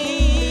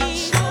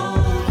 Slow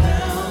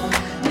down.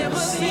 Never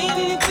seen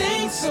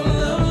anything so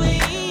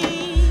lovely.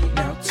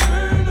 Now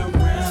turn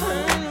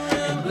around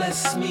and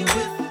bless me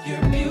with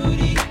your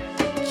beauty,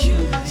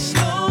 cutie.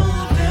 Slow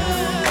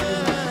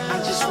down. I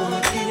just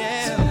wanna get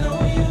to know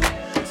you.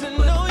 But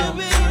don't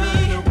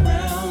turn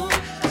around,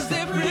 'cause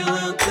that pretty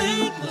round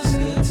thing looks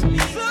good to me.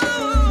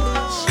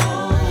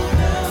 Slow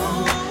down.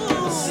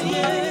 Never seen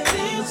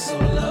anything so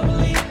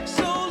lovely.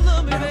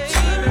 Now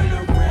turn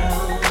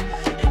around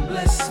and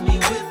bless me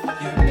with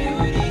your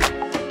beauty,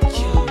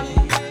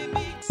 cutie.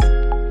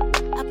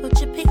 I put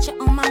your picture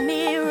on my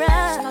mirror.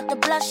 Start to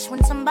blush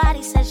when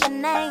somebody says your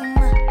name.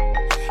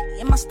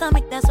 In my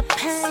stomach there's a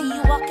pain. See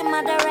you walk in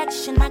my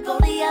direction, I go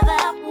the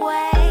other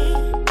way.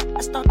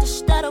 I start to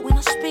stutter when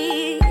I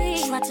speak.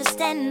 Try to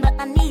stand, but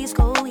my knees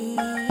go weak.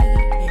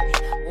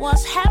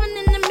 What's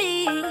happening to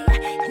me?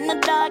 In the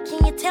dark,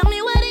 can you tell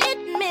me what it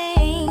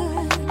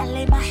means? I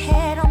lay my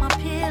head on my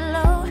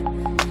pillow,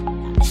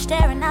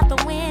 staring out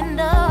the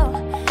window.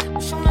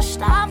 Wish on a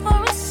star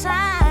for a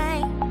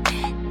sign.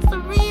 It's the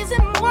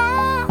reason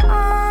why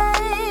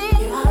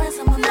you're always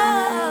on my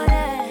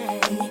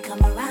mind. When you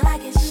come around, I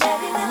get shy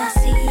when I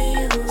see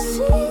you.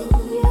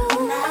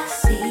 When I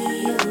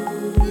see you,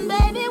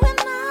 baby, when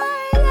I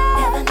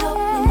never know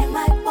when you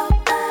might walk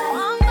by.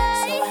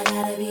 So I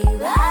gotta be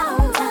right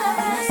on time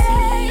when I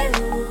see you.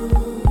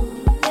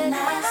 When I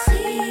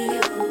see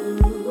you,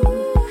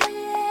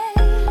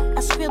 I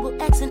scribble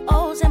X and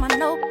O's in my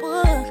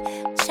notebook,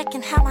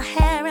 checking how my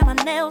hair and my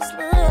nails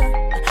look.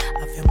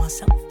 I feel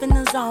myself in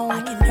the zone.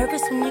 I get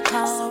nervous when you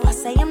call, so I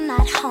say I'm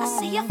not home. I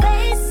see your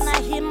face and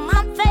I hear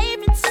my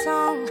favorite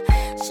song.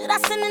 Should I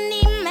send an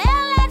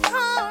email at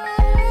home?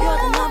 You're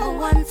the number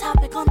one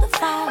topic on the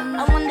phone.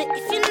 I wonder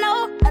if you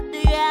know, or do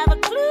you have a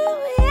clue?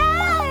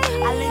 Yeah.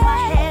 I lay my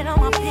head on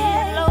my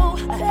pillow.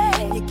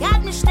 You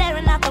got me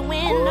staring out the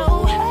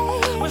window.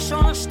 Wish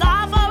on a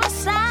star for a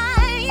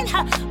sign.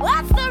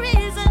 What's the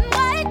reason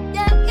why?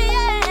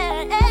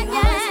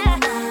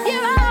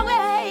 You're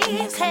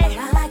always hey,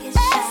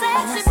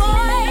 sexy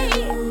boy.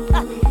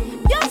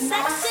 You're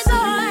sexy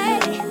boy.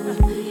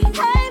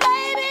 Hey,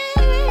 baby.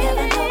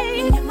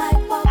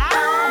 I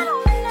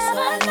don't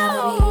never know.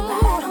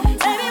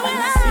 Baby, when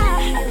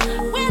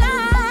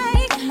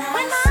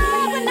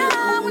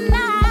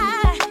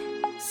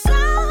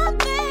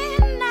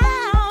something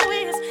now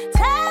is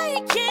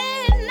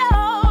taking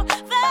over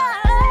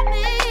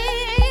me.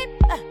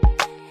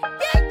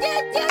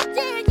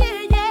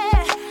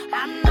 Yeah.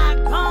 I'm not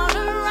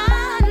gonna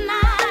run,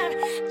 I'm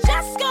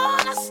just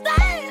gonna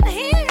stand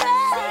here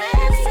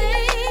and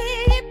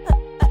sleep.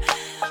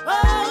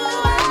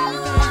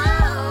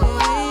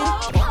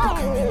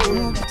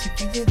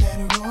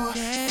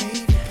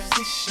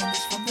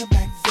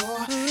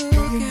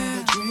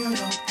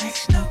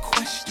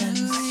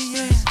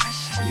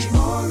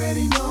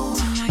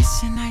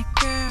 Tonight's your night,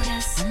 girl.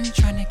 I'm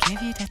trying to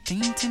give you that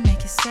thing to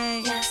make it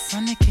say.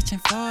 From the kitchen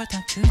floor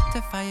down to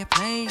the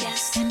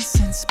fireplace.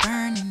 Incense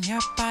burning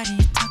your body,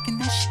 talking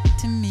that shit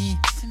to me.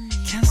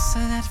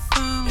 Cancel that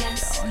phone.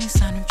 The only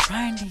sound I'm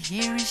trying to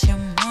hear is your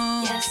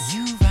moan.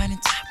 You riding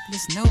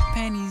topless, no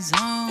panties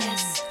on.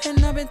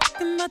 And I've been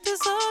thinking about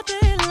this all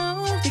day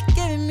long. You're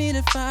giving me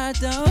the fire,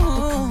 don't.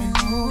 Coming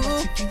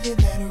over to give you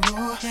that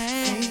raw.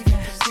 Favorite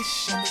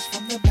position is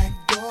from the back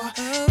door.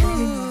 Girl,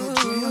 you know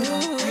the drill,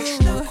 don't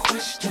ask no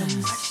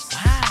questions.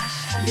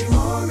 You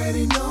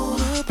already know.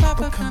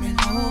 Papa coming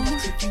home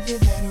to give you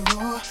that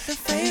raw. The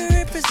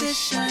favorite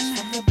position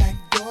from the back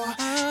door.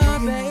 Oh,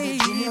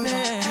 baby,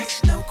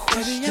 ask no questions.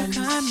 baby, I'm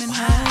coming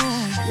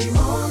home. You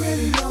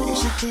already know.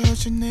 It's your girl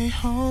Janae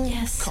home.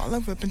 Call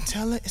her up and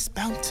tell her it's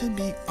about to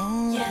be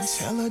on.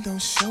 Tell her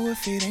don't show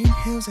if it ain't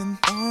heels and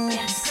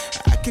thongs.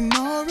 I can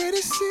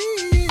already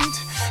see it.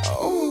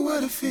 Oh,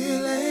 what a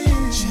feeling.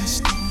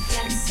 Just don't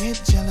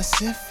get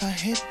jealous if I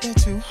hit that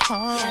too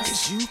hard.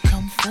 Cause you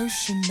come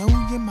first, you know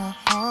you're my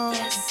heart.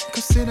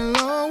 Cause it'll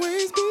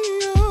always be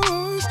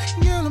yours.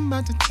 Girl, I'm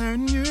about to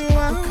turn you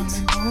out. We're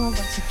coming over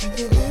to give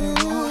you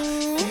that raw.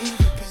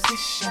 Favorite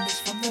position is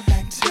from the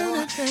back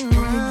door. Girl, you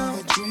know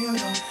the drill,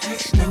 don't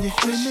ask no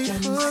questions. When you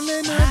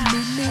pulling up,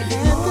 meet me at the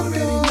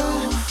door.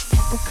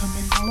 Papa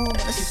coming home,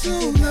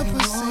 assume the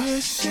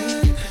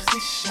position.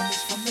 Position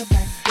is from the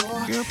back door.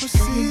 Girl,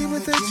 proceed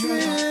with the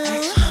drill.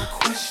 Ask no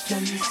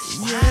questions.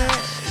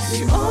 Yes,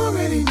 you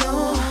already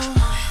know.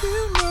 You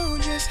know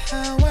just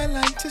how I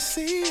like to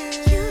see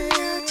it. You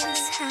know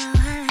just how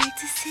I like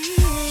to see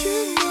it.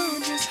 You know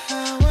just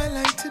how I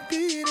like to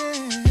beat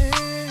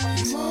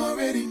it. You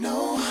already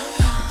know.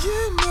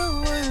 You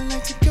know I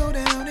like to go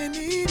down and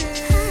eat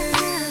it. I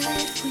love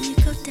it when you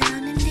go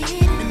down and eat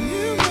it. And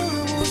you know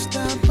I won't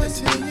stop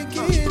until you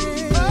get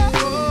it.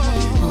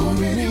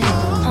 Already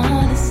know.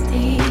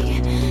 Honesty,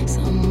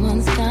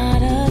 someone's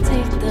gotta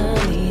take the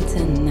lead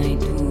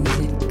tonight. Who's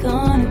it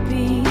gonna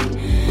be?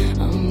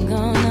 I'm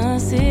gonna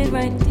sit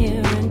right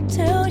here and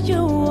tell you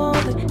all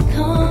the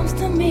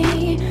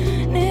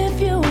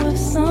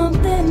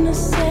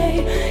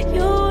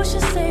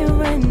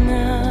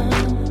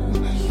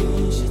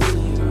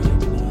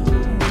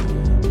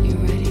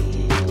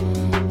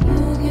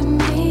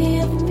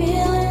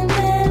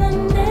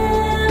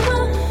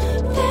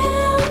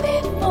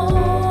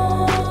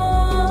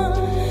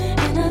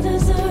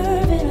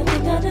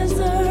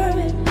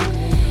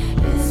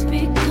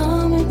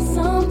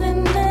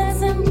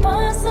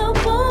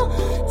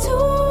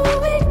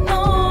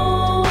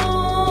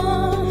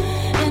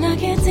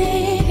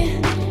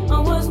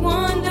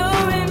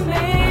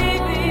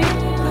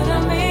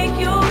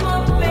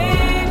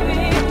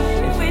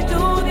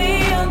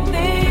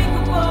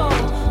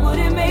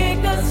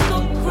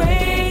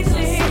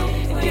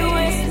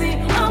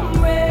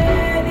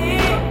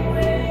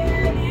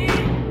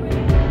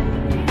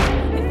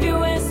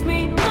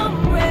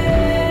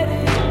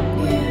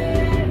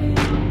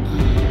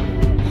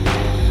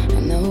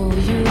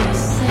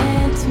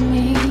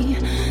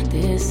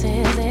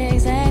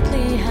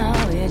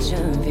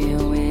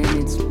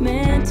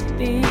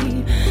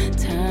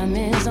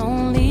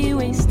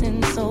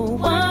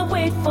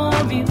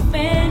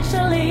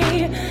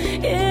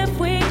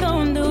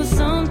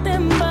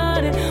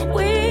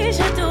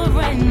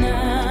right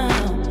now.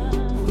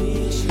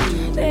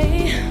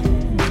 Babe,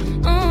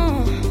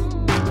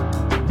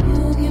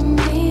 you give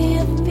me a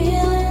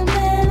feeling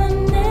that I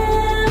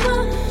never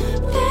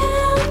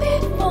felt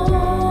before,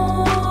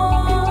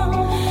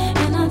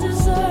 and I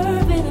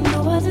deserve it. I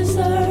know I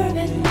deserve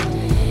it.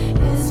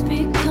 It's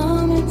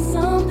becoming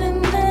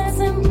something that's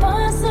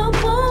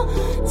impossible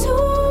to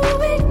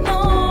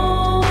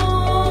ignore.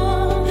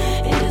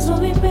 It is what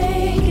we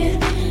make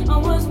it. I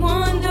was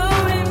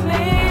wondering,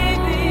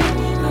 maybe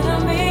could I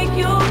make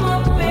you my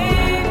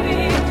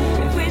baby?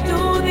 If we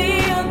do the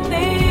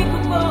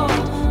unthinkable,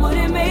 would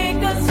it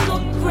make us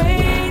look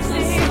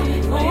crazy?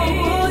 Or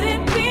would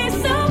it be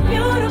so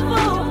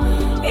beautiful?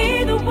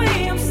 Either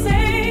way, I'm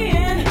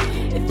saying,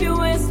 if you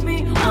ask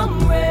me, I'm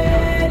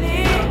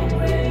ready.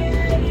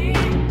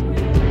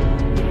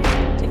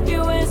 If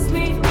you ask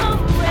me, I'm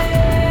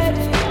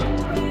ready.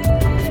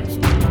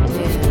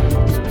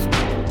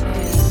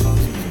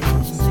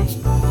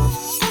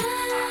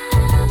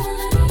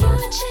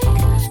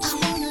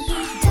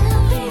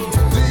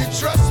 Do you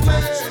trust me?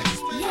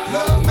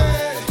 Love me?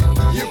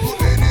 You're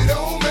putting it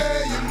on me,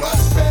 you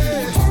must be.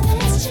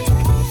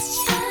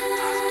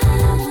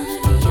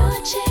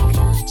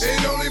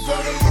 Ain't only for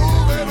the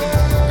rule, baby.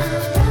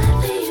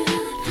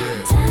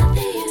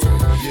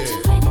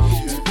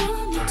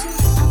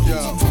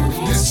 Yo,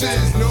 this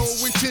is no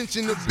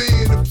intention of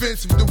being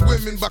offensive to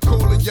women by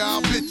calling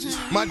y'all bitches.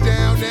 My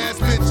down ass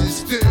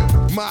bitches still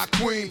my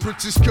queen.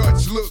 Princess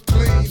cuts look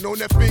clean on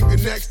that finger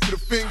next to the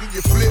finger.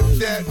 You flip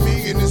that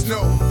me and there's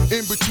no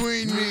in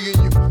between me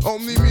and you.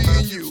 Only me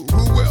and you.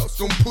 Who else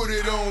gon' put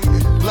it on you?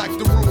 Like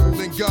the rule,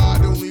 and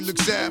God only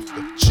looks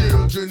after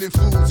children and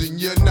fools, and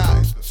you're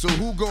not. So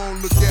who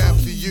gon' look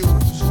after you?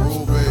 It's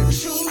rule, baby.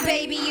 True,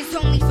 baby, it's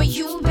only for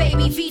you,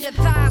 baby. Feet of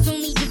thighs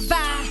only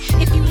divide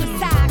if you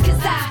decide.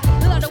 Cause I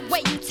love the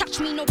way you touch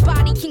me,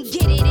 nobody can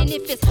get it. And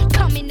if it's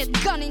coming to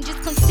gunning,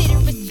 just consider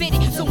it spit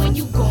it. So when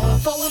you gone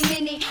for a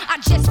minute, I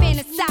just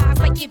fantasize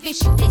like if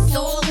it's you, it's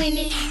all in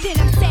it. Then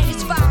I'm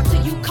satisfied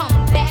till you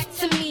come back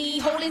to me,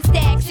 holding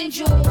stacks and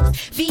jewels.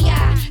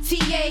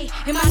 V-I-T-A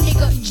and my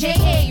nigga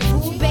J.A.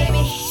 Rule,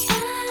 baby.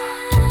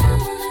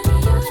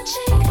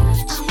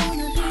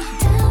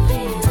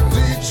 Do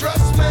you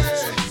trust me?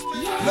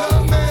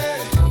 Love me?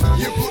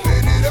 You're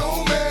putting it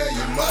on me,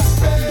 you must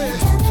be.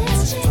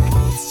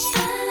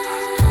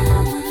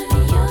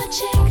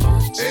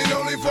 Ain't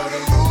only for the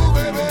rule,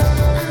 baby.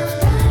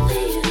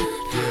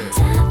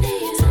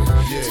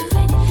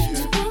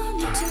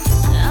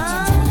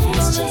 I'm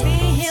gonna be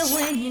here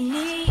when you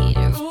need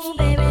it. Ooh,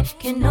 baby,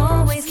 can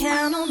always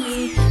count on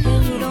me,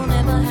 and you don't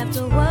ever have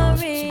to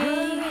worry.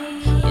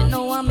 You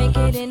know I'll make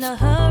it in a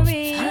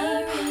hurry.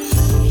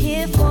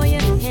 Here for you,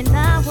 and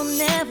I will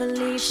never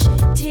leave.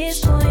 Shed tears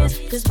for you,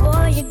 cause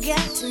boy, you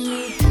got to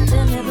me.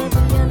 There'll never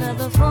be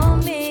another for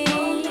me.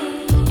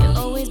 You'll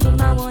always be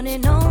my one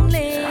and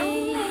only.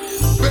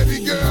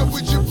 Baby girl,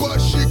 would you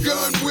bust your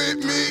gun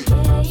with me?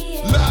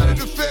 Lie to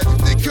the feds if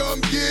they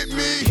come get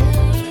me.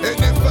 And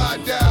if I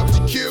die, would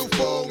you kill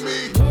for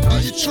me? Do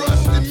you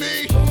trust in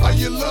me? Are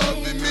you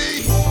loving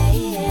me?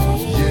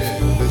 Yeah,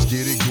 let's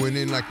get it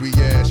grinning like we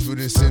Ashford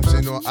and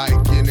Simpson or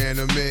Ike in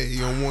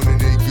anime. On one of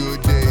their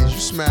good days, you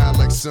smile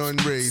like sun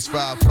rays.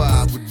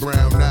 5'5" with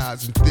brown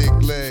eyes and thick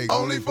legs.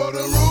 Only for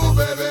the rule,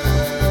 baby.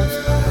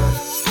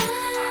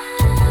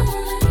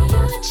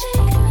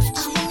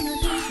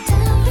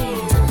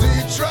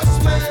 Trust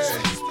me,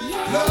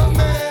 love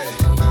me,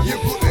 you're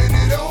putting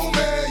it on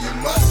me, you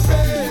must be.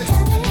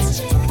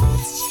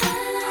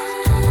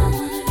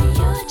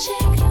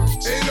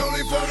 Ain't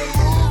only for the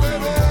rule,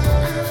 baby.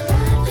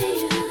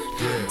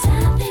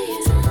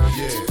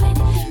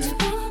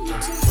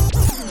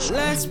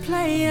 Let's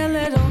play a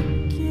little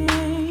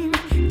game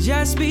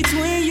just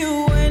between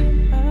you and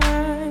I.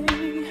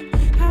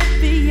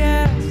 Happy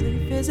as the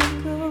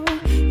physical,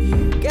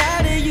 you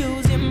gotta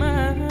use your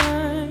mind.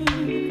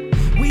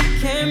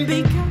 Can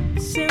be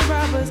cops and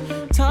robbers,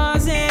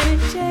 Tarzan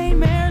and Jay,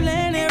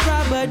 Marilyn and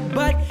Robert,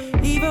 but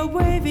either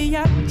way the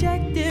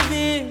objective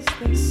is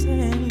the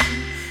same,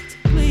 to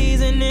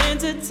please and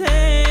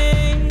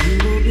entertain. You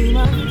will be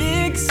my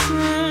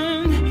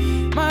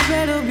vixen, my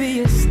bed will be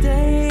your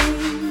stage.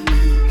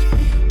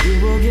 You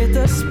will get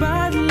the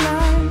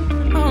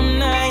spotlight all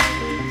night,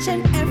 each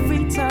and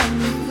every time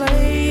you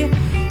play.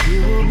 You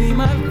will be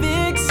my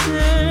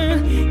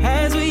vixen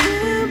as we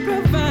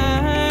improvise.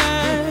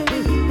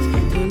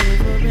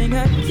 A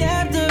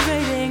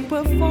captivating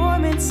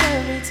performance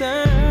every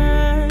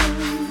time.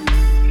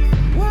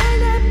 Why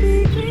not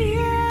be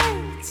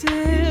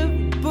creative?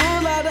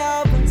 Pull out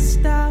all the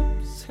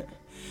stops.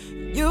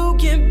 You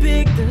can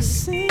pick the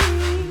scene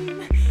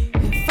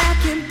if I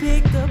can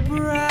pick the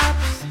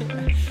props.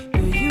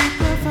 Do you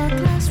prefer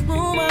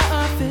classroom or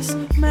office?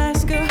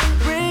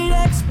 Masquerade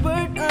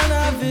expert or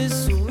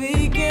novice?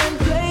 We can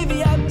play,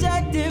 the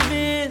objective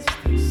is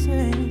the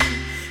same,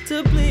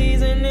 to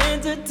please and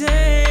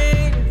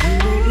entertain.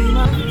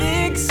 My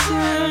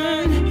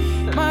vixen,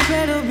 my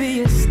bed will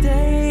be a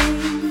stage.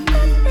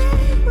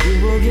 You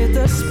will get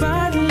the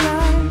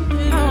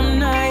spotlight all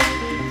night,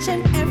 each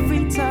and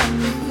every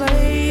time you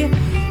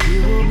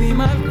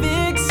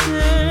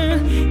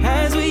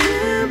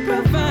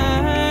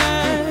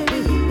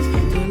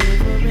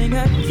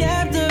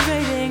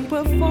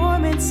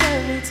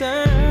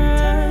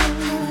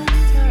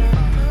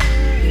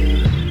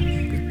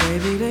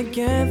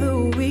together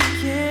we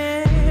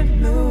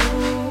can't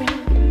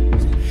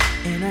lose.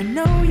 And I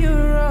know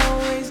you're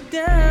always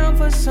down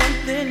for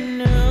something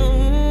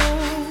new.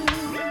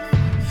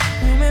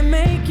 When we're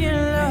making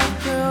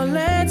love, girl,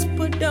 let's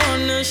put on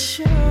a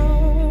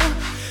show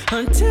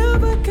until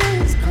the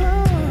curtains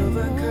close. Till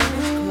the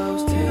curtains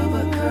close, till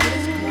the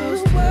curtains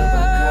close, till the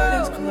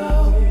curtains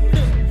close.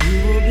 You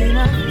will be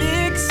my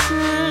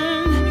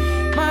vixen,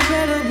 my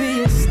better be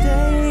a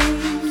stage.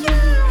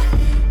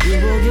 You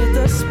will get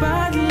the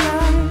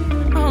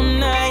spotlight all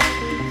night,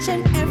 each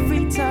and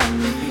every time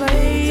you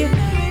play.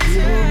 You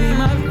will be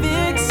my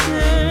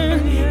vixen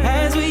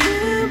as we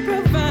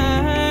improvise,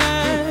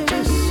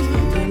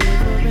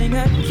 delivering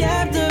a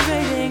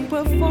captivating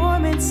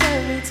performance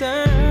every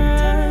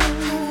time.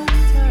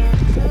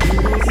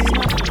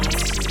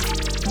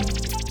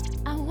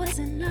 I was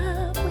in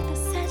love with a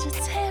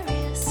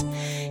Sagittarius.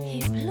 He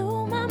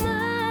blew my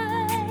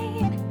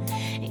mind.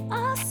 He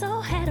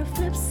also had a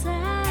flip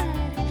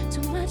side,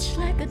 too much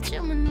like a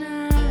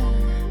Gemini.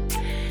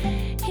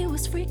 He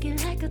was freaky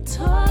like a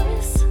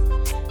Taurus,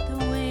 the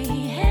way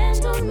he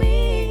handled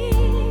me,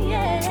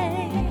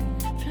 yeah.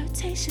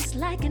 Flirtatious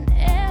like an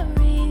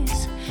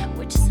Aries.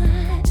 Which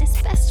sign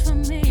is best for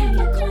me?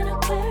 Capricorn,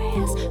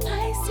 Aquarius,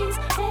 Pisces,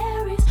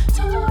 Aries,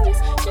 Taurus,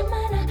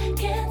 Gemini,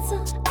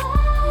 Cancer,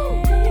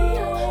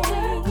 Leo,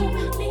 Virgo,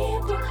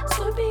 Libra,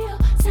 Scorpio,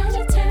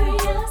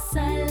 Sagittarius. I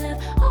love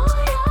all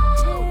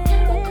y'all.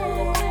 Capricorn,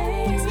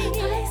 Aquarius,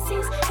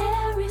 Pisces,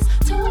 Aries,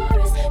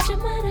 Taurus,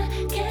 Gemini,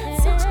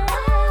 Cancer,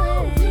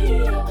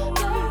 Leo,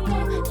 Virgo,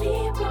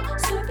 Libra,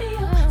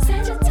 Scorpio,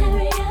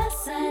 Sagittarius.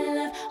 I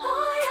love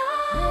all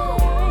y'all.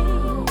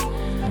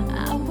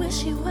 I wish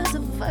he was a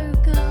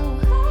Virgo,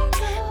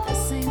 the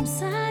same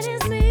sign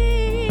as me.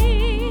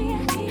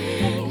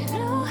 You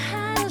know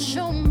how to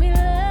show me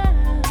love,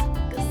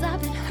 'cause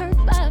I've been hurt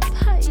by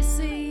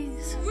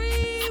Pisces.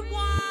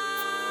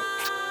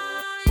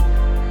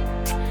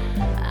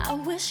 I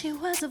wish he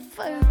was a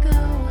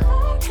Virgo,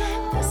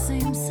 the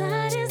same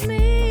sign as me.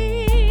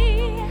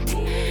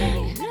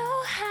 You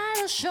know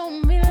how to show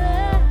me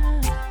love,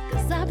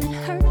 'cause I've been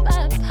hurt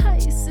by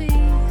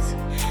Pisces.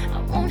 I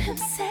want him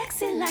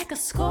sexy like a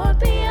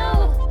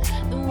Scorpio,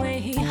 the way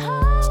he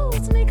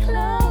holds me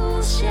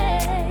close, yeah.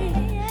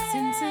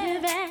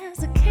 Sensitive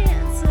as a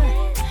Cancer,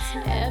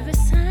 every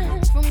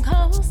sign from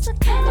coast to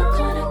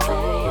Capricorn,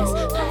 Aquarius,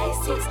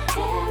 Pisces,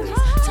 Aries,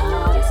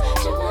 Taurus,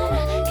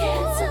 Gemini,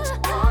 Cancer,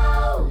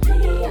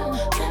 Leo,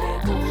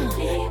 Virgo,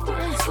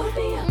 Libra,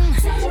 Scorpio,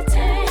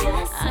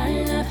 Sagittarius. I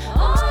love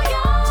all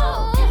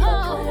y'all.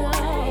 Capricorn,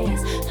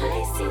 Aquarius,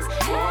 Pisces,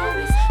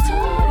 Aries,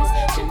 Taurus,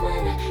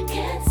 Gemini,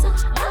 Cancer,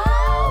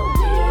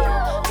 Leo,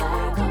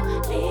 Virgo,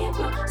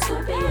 Libra,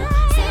 Scorpio,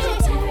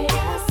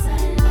 Sagittarius. I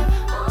love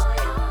all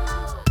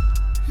y'all.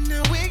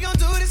 Now we gon'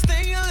 do this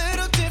thing a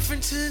little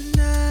different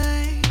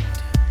tonight.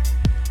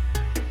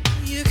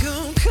 You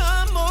gon'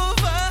 come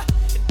over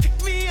and pick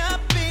me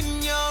up in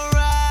your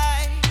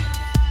ride.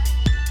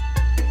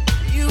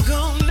 You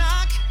gon'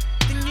 knock,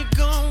 then you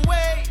gon'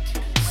 wait.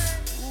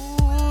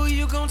 Ooh,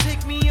 you gon'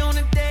 take me on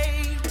a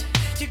date.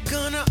 You're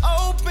gonna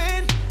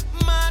open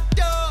my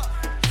door,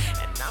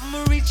 and I'ma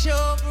reach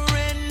over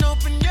and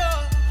open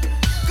yours.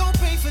 Gon'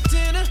 pay for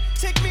dinner,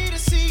 take me to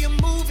see a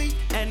movie,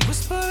 and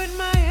whisper in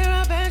my ear,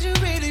 I bet you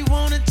really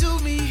wanna do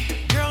me.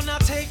 Girl, now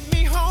take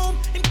me home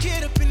and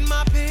get up in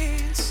my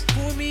pants.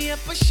 Pour me up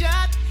a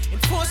shot and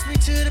force me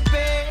to the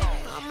bed.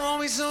 I'm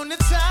always on the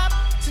top,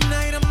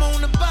 tonight I'm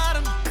on the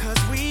bottom,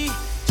 'cause we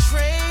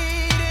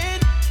trading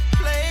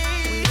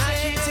places. When I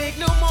can't take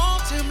no more,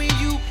 tell me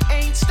you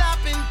ain't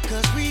stopping,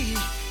 'cause we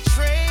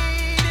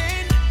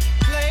trading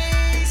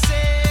places.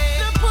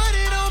 Now put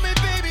it on me,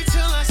 baby,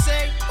 till I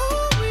say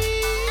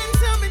ooh-wee, and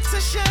tell me to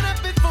shut up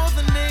before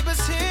the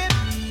neighbors hear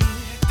me.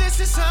 This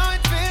is how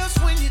it feels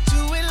when you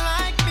do it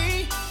like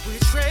me.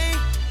 We're trading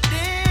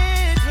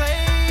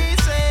places.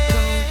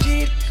 Gon'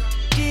 get it,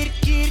 get it,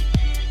 get it,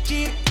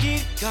 get it,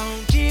 get it.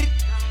 Gon' get it,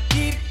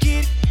 get it,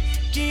 get it,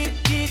 get it,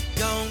 get it.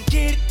 Gon'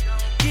 get it,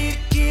 get it,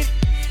 get it,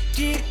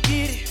 get it,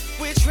 get it.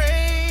 We're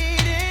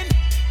trading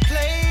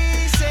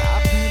places.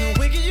 I've been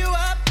waking you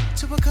up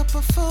to a cup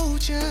of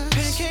Folgers,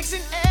 pancakes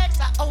and eggs.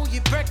 I owe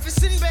you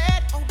breakfast in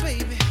bed, oh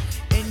baby.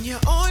 And your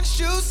orange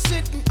juice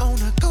sitting on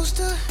a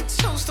coaster,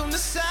 toast on the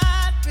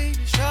side,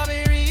 baby.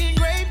 Strawberry and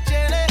grape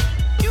jelly.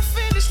 You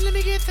finished, let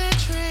me get that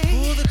tray.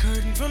 Pull the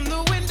curtain from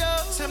the window.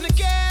 Time to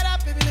get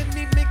up, baby. Let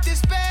me make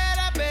this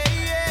better, baby.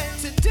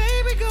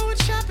 Today we going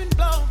shopping,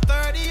 blow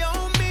 30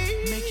 on me.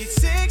 Make it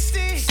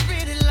 60,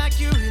 spin it like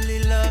you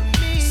really love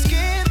me.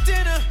 Skip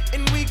dinner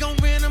and we gon'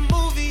 rent a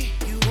movie.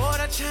 You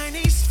order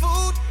Chinese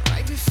food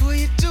right before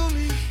you do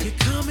me. You're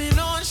coming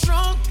on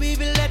strong,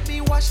 baby. Let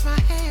me wash my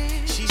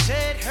hands. She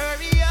said,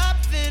 hurry up,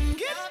 then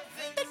get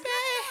it, baby.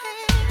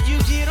 You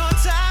get on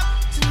top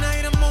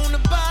tonight. I'm on the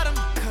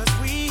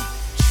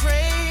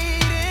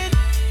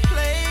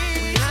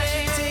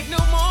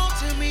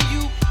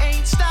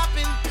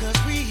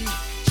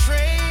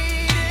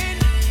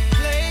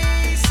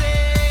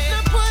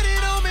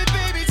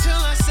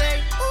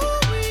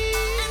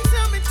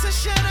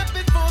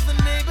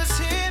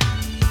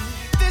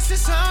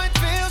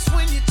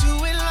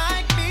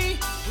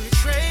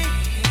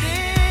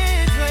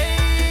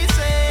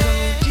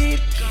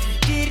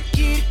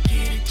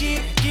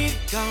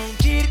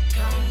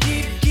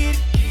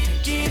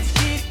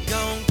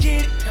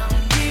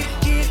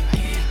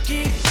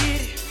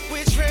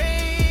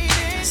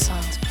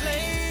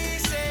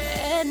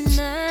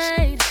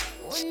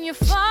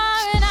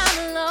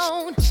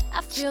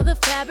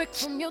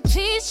from your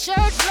t-shirt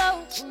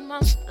flow to my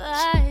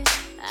thighs.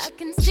 I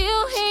can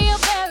still hear your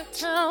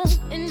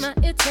baritone in my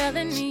ear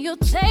telling me you'll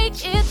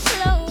take it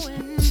slow.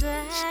 And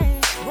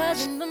I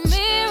was in the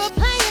mirror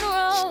playing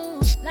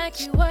roles like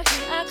you were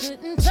here. I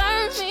couldn't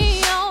turn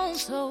me on,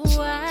 so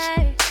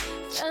I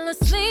fell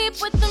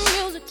asleep with the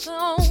music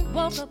on.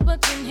 Woke up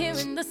again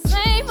hearing the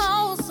same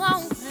old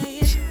song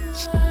playing.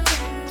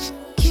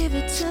 Give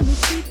it to me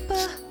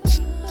deeper.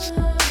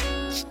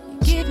 You're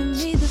giving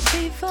me the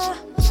fever.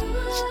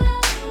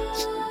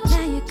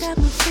 Now you got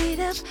my feet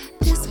up.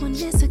 This one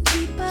is a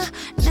keeper.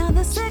 Now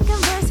the second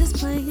verse is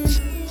playing.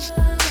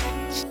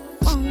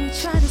 Won't we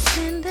try to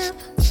stand up?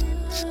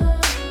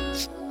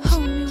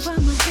 Hold me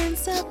while my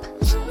hands up.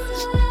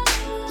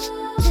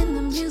 Then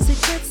the music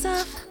gets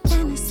off.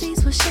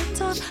 Fantasies will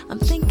shut off. I'm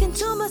thinking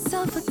to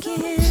myself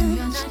again.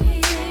 You're not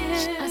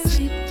here. I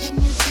sleep in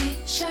your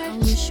t-shirt. I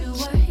wish you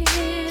were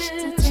here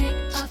to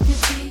take off your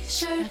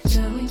t-shirt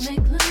after we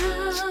make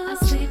love. I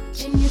sleep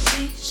in your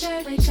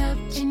t-shirt. Wake up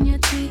in your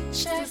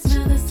t-shirt.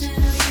 Smell the scent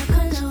of your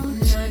cologne.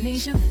 I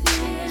need your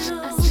feel.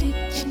 I sleep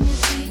in your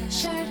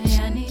t-shirt.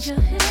 Yeah, I need your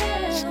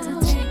hair to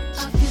take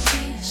off your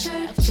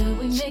t-shirt after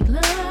we make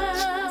love.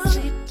 I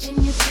sleep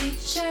in your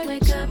t-shirt.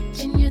 Wake up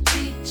in your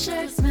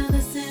t-shirt. Smell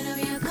the scent of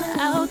your cologne.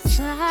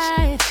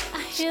 Outside,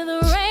 I hear the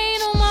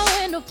rain on my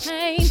window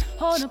pane.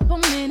 Hold up a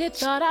minute,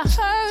 thought I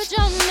heard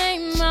your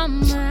name. My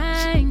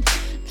mind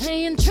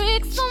playing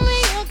tricks on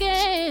me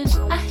again.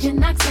 I hear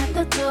knocks at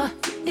the door.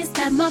 Is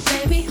that my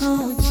baby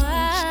home?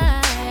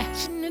 Why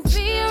can it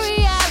be a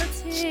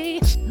reality?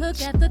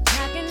 Look at the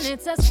clock and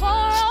it says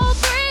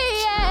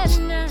 4:03 at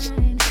night.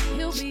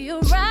 He'll be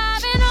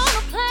arriving on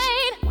a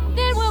plane.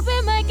 Then we'll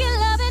be making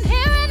love and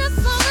hearing a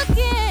song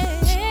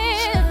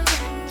again.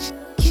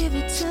 Give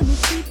it to me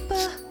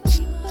deeper.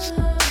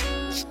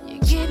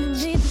 You're giving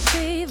me the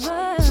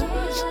fever.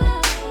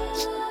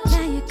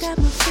 Now you got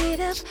my feet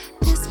up.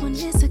 This one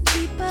is a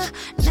keeper.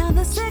 Now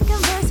the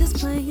second verse is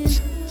playing.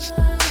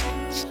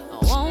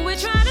 Won't we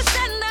try to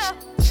stand up?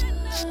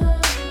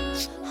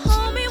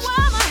 Hold me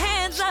while my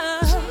hands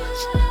up.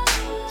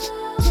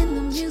 Then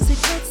the music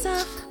gets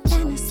off.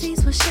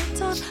 Fantasies will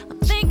shut off. I'm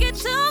thinking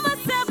to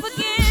myself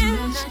again.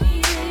 You're not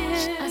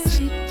here. I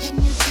sleep in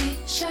your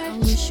t-shirt. I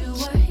wish you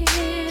were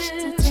here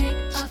to take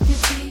off your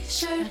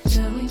t-shirt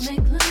after we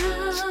make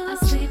love. I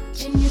sleep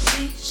in your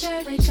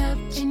t-shirt. Wake up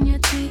in your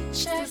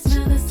t-shirt.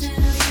 Smell the scent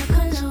of your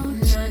cologne.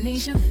 I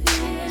need your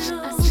feel.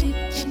 I sleep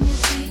in your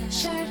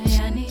t-shirt.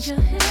 Yeah, I need your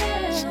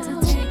hair to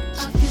take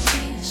off your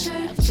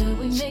t-shirt after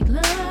we make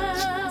love.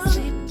 I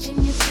sleep in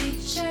your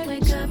t-shirt.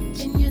 Wake up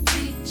in your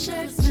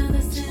t-shirt. Smell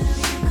the scent of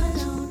your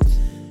cologne.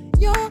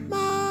 You're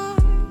my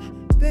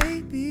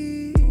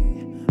baby,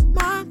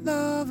 my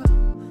lover,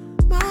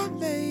 my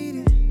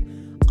lady.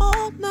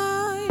 All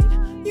night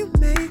you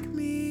make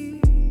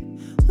me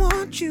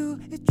want you.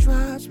 It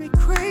drives me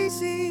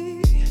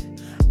crazy.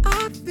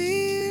 I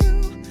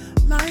feel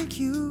like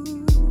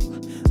you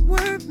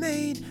were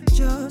made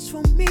just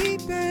for me,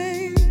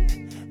 babe.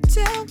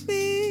 Tell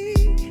me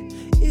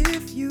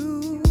if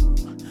you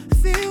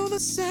feel the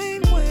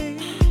same way.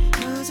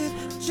 Does it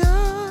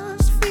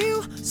just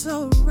feel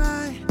so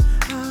right?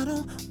 I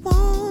don't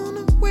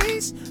wanna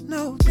waste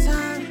no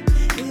time.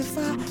 If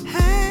I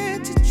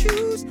had to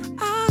choose,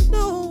 I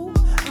know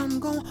I'm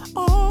gonna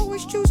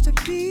always choose to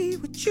be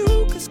with you.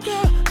 Cause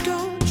girl,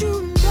 don't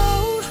you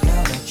know?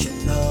 Girl, don't you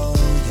know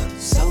you're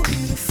so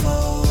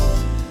beautiful?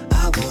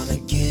 I wanna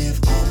give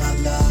all my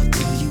love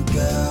to you,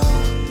 girl.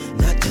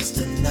 Not just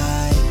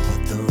tonight,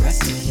 but the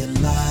rest of your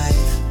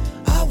life.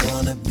 I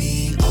wanna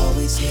be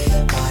always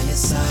here by your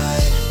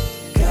side.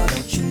 Girl,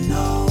 don't you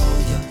know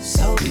you're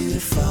so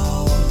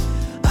beautiful?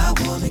 I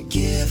wanna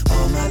give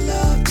all my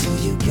love to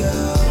you,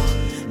 girl.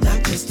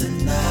 Not just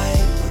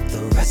tonight, but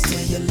the rest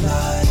of your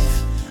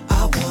life.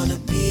 I wanna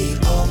be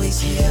always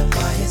here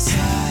by your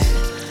side.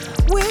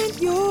 When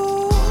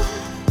you're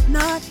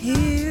not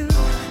here,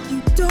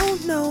 you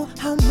don't know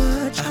how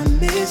much I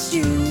miss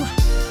you.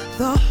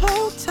 The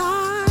whole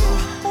time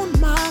on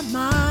my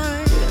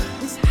mind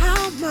is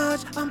how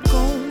much I'm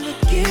gonna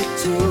get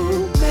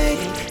to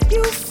make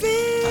you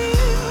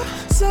feel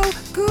so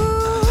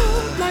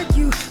good. Like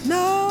you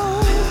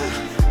know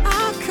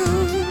I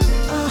could.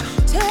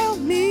 Tell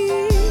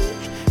me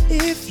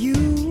if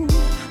you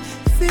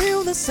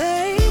feel the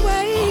same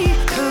way.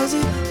 Cause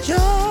it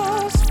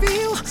just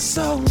feels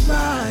so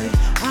right.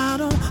 I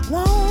don't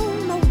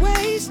wanna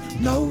waste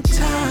no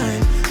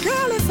time.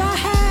 Girl, if I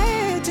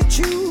had to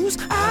choose,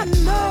 I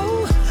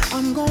know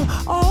I'm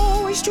gonna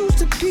always choose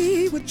to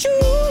be with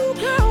you.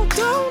 Girl,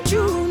 don't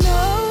you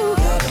know?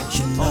 Girl, don't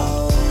you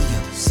know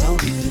you're so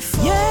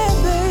beautiful? Yeah,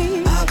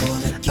 babe. I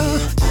wanna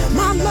give all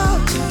my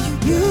love to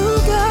you,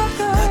 girl.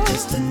 Not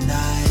just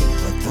tonight,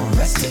 but the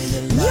rest of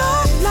your life.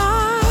 Your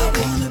life. I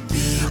wanna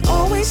be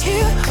always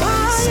here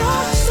by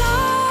your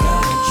side.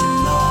 Girl, don't you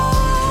know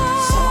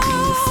you're so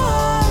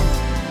beautiful?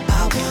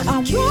 I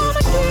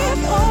wanna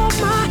give all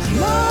my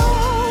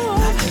love.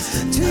 Not just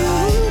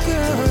tonight, the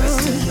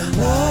rest of your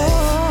life.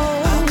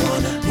 I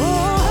wanna be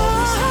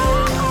always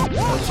here by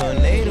your side. A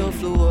tornado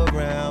flew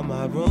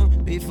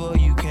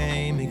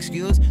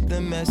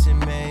the mess it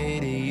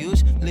made. It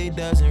usually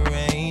doesn't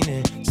rain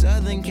in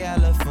Southern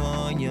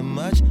California,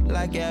 much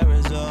like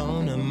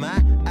Arizona.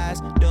 My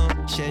eyes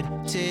don't shed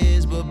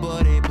tears, but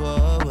boy, they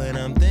pour when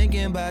I'm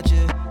thinking about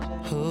you.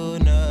 Oh,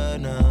 no,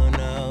 no,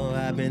 no.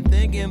 I've been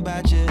thinking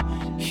about you.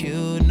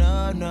 You,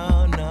 no,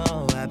 no,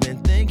 no. I've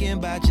been thinking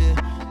about you.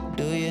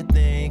 Do you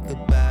think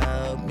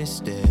about me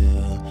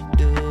still?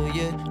 Do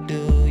you?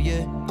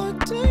 Or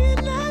do you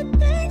not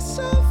think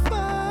so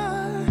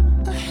far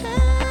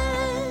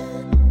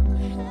ahead?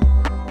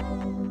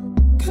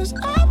 'Cause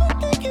I've been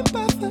thinking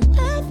about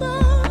forever.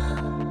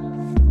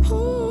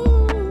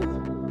 Ooh.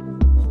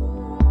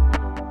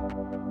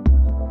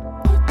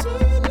 Or do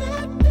you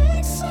not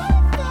think so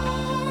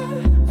far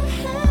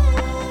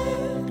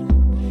ahead?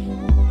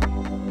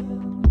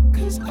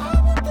 'Cause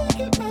I've been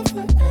thinking about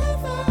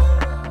forever.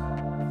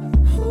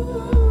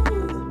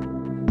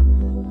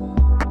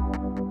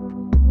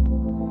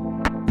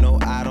 No,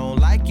 I don't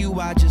like you,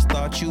 I just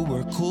thought you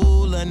were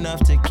cool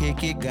enough to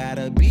kick it. Got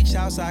a beach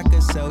house I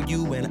could sell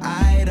you in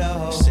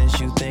Idaho. Since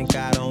you think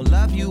I don't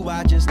love you,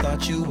 I just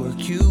thought you were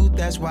cute.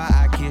 That's why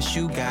I kiss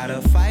you. Got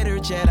a fighter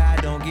jet, I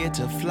don't get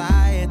to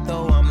fly it,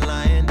 though I'm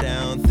lying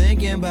down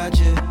thinking about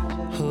you.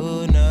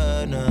 Oh,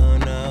 no, no,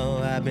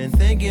 no. I've been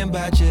thinking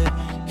about you.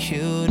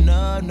 You,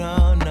 no,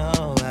 no,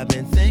 no. I've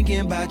been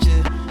thinking about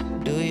you.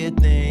 Do you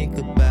think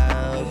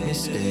about me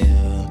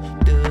still?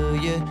 Do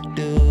you?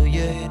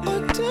 Or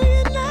do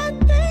you not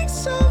think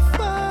so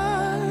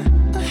far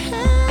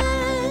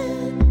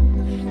ahead?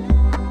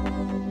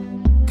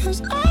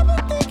 'Cause I've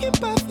been thinking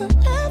about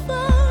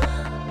forever.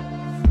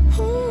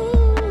 Ooh.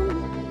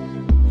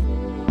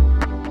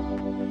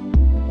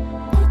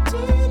 Or do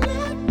you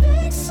not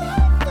think so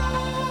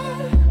far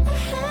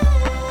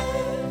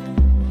ahead?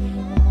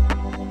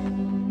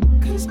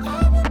 'Cause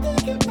I've been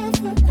thinking about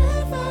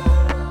forever.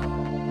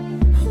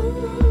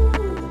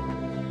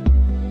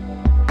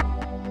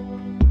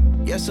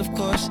 Yes, of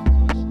course,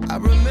 I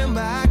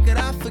remember. How could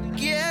I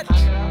forget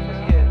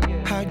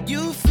how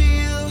you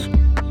feel?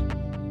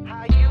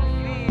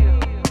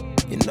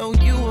 You know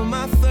you were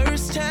my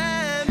first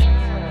time,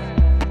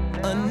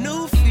 a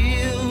new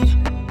feel.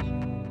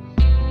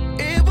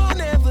 It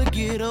won't ever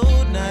get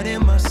old, not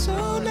in my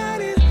soul,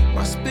 not in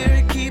my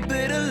spirit, keep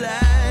it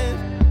alive.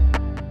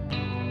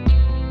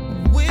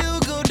 We'll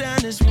go down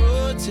this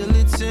road till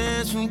it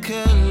turns from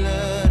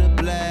color to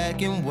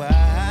black and white.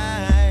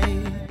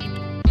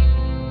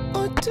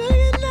 Or do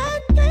you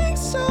not think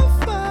so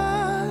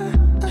far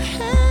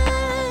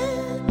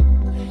ahead?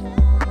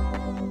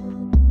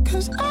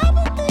 'Cause I've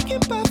been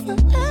thinking about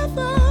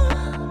forever.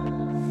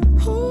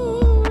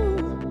 Ooh.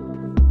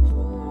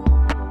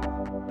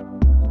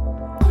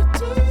 Or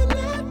do you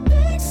not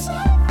think so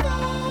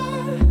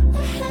far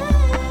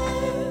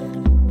ahead?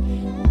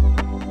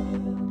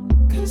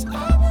 'Cause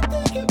I've been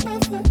thinking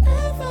about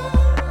forever.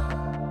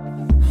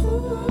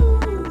 Ooh.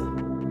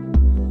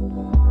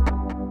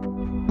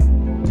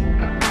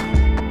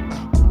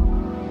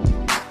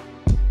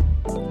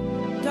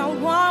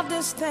 Want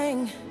this thing,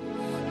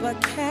 but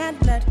can't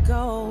let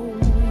go.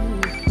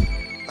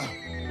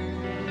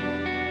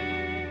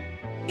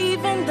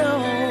 Even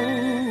though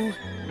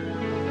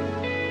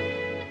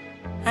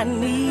I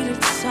need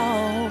it so.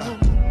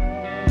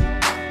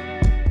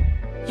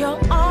 Your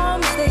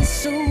arms, they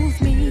soothe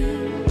me,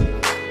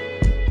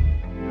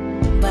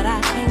 but I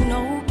ain't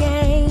no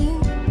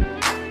game.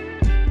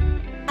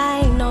 I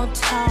ain't no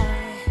toy,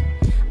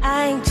 I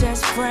ain't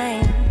just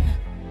brain.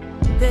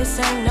 This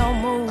ain't no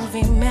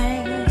movie, man.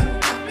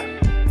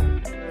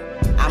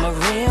 I'm a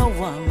real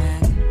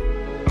woman.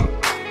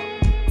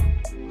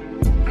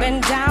 Been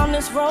down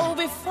this road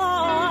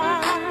before.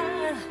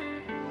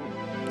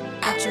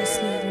 I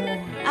just need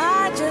more.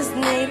 I just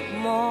need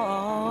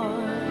more.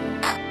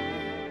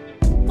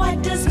 What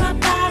does my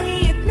body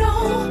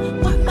ignore?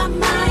 What my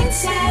mind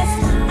says?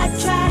 I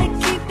try to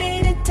keep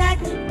it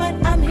intact, but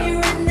I'm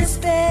here in this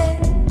bed.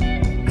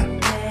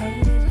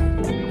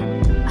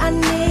 I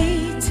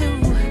need to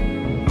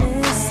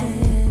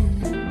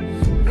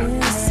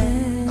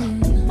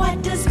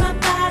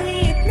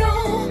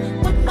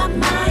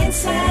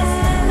says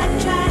I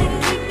try to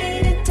keep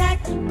it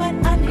intact, but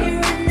I'm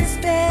here in this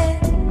bed.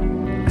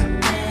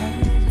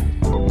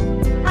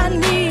 I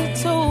need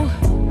to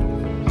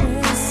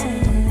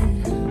listen.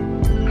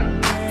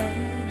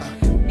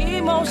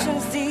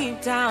 Emotions deep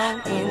down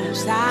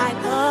inside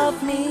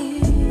of me.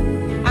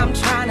 I'm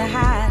trying to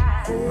hide,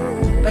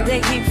 but they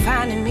keep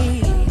finding me.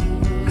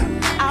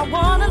 I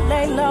wanna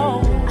lay low,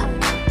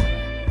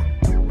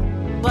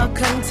 but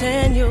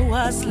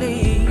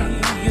continuously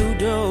you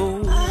do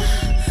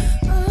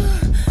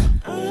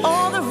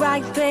all the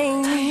right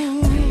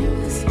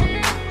things,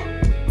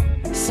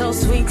 so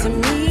sweet to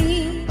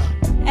me.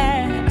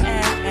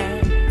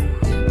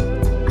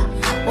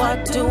 What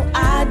do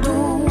I do?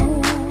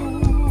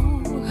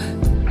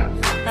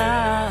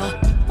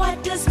 What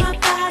does my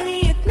body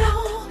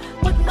ignore?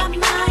 What my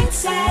mind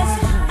says?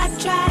 I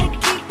try to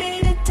keep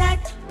it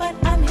intact, but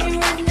I'm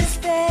here in this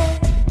bed.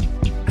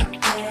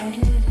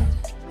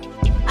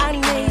 I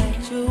need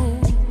you.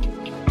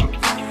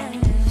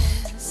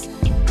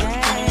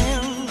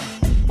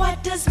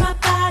 my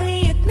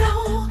body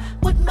ignore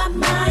what my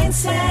mind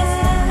says?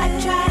 I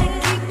try to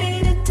keep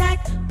it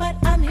intact, but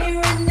I'm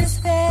hearing this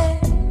bed.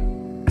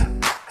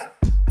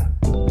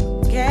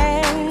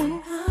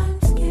 Again,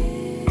 I'm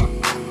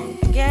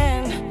scared.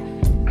 Again,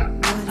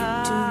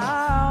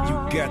 You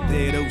got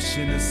that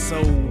ocean of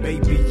soul,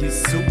 baby, you're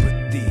super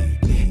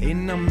thick.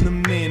 And I'm the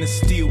man of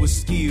steel with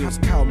skills,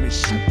 call me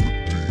super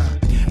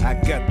thick. I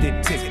got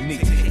that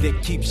technique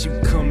that keeps you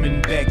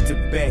coming back to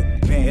back.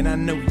 And I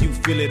know you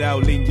feel it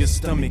all in your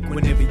stomach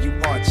whenever you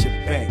arch your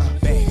back.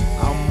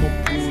 I'ma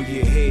pull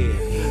your hair,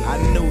 I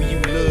know you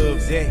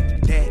love that.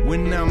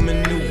 When I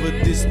maneuver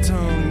this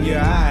tongue,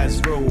 your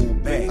eyes roll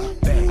back.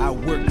 I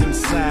work them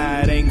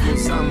side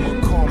angles, I'm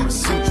a Karma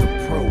Sutra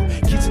pro.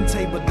 Kitchen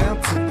table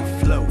down to the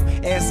floor,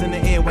 ass in the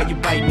air while you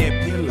biting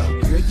that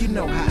pillow. Girl, you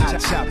know how I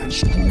chop and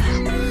screw.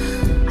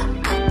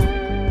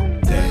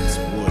 That's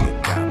what a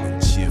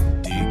diamond chip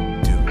dick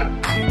do.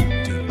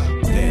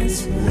 That's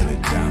what a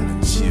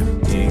diamond chip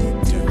dick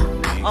do.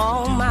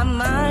 all my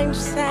mind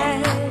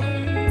says,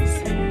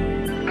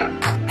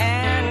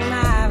 and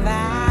my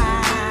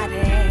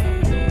body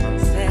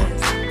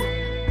says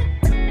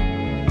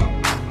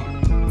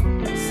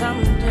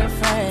something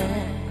different.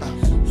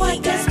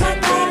 What does my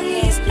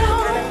body know?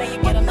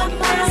 What my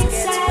mind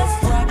says.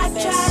 I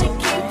try to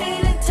keep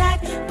it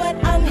intact, but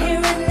I'm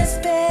hearing this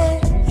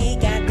bed. He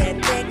got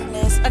that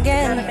thickness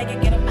again. Gotta make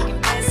it get him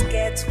making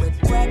biscuits with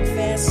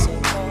breakfast. So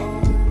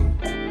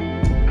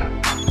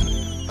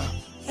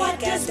what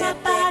does my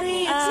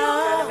body know?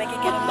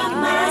 What my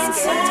mind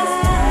says.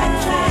 I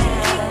try to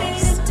keep it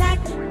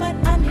intact, but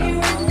I'm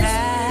hearing this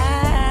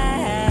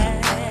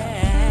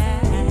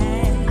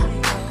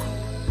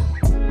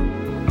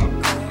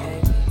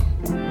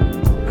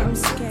I'm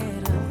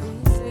scared of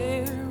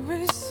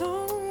there is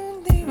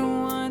only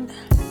one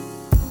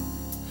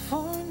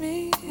for me.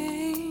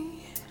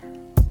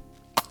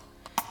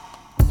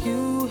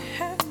 You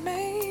have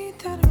made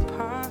that a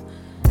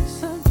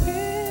possibility.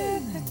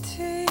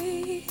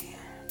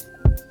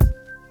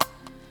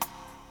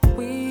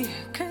 We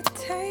could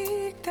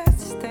take that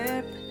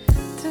step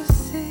to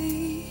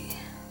see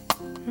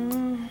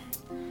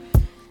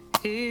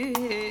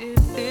if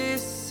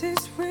this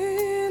is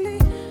really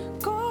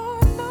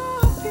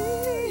gonna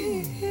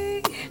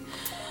be.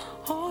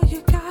 All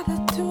you gotta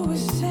do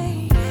is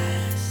say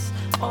yes.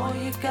 All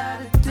you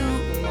gotta do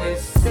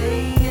is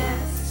say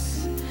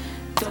yes.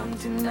 Don't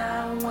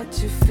deny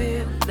what you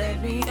feel.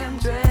 Let me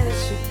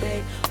undress you,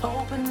 babe.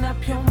 Open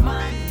up your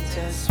mind and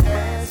just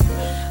rest.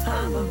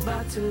 I'm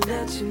about to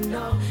let you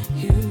know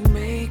you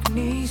make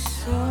me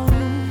so.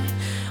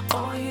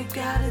 All you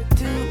gotta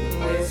do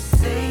is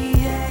say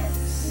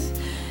yes.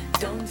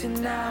 Don't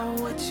deny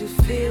what you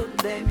feel.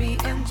 Let me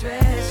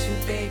undress you,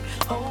 babe.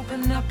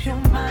 Open up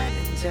your mind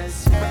and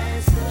just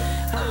rest.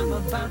 I'm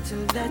about to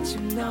let you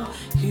know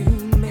you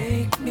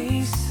make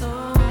me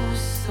so,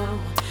 so,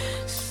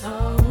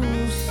 so,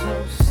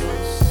 so, so,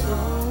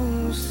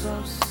 so,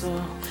 so, so.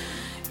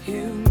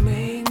 You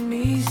make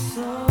me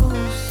so,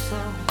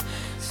 so,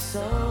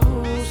 so,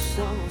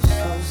 so,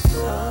 so,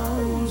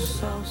 so,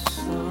 so,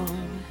 so.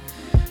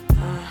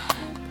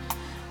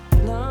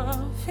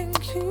 Loving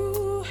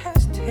you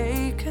has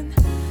taken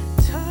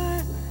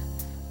time,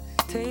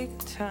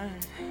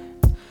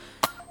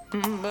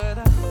 but I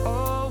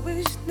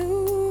always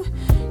knew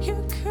you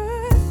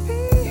could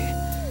be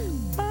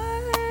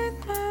mine.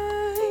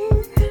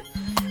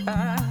 I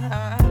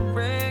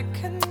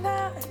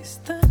recognize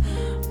the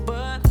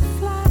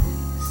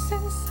butterflies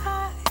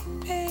inside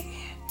me.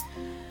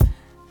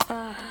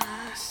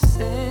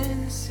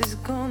 Sense is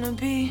gonna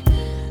be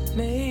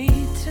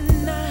made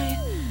tonight.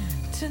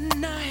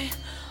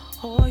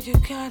 All you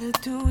gotta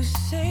do is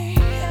say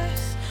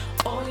yes.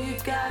 All you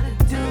gotta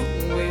do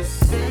is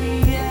say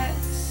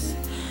yes.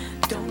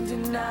 Don't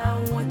deny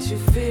what you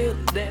feel.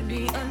 Let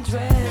me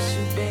undress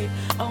you, babe.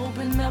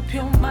 Open up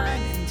your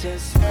mind and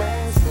just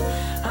rest.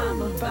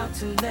 I'm about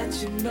to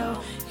let you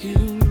know you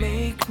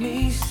make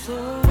me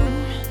so.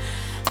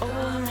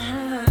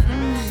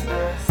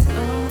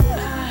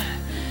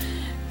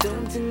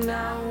 Don't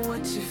deny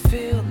what you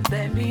feel.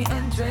 Let me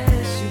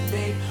undress you,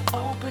 babe.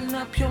 Open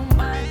up your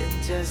mind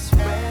and just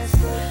rest.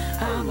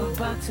 I'm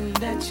about to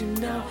let you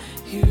know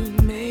you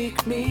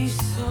make me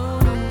so,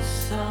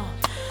 so,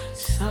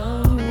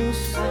 so,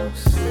 so,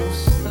 so,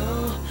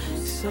 so,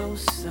 so,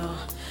 so.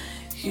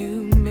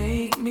 You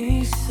make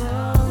me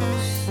so,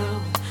 so,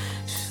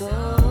 so,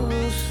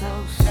 so,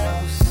 so,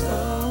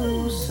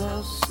 so,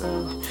 so, so.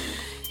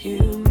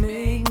 You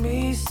make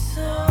me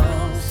so,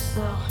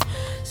 so,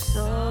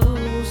 so,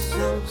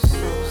 so,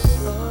 so,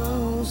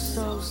 so,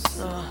 so,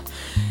 so.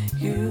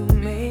 You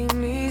make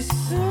me so,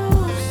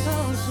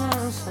 so,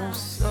 so, so,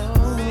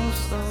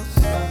 so,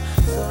 so,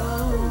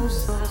 so,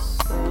 so,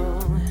 so.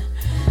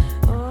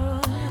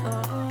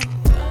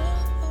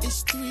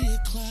 It's 3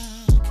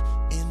 o'clock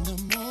in the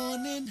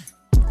morning,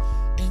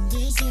 and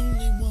there's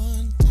only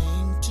one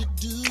thing to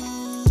do.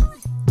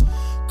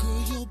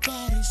 Girl, your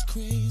body's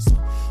crazy,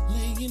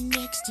 laying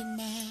next to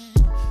mine.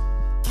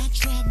 I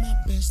try my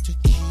best to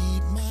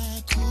keep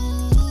my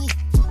cool,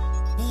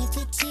 but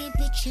the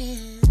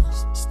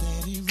temperatures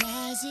steady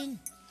rising,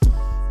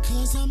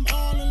 'cause I'm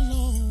all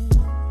alone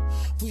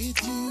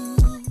with you.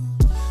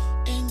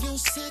 And your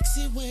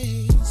sexy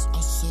ways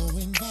are so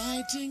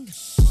inviting.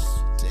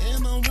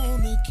 Damn, I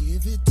wanna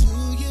give it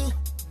to you.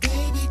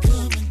 Baby,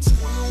 come and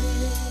take my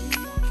hand.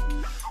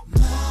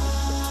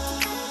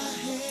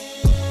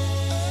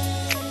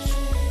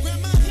 Grab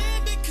my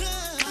hand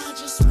because I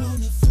just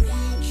wanna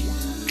freak you.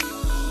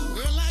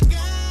 Girl, I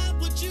got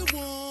what you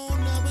want.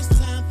 Now it's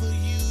time for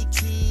you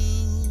to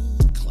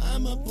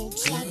climb up on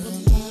top of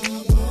me. I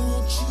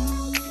want you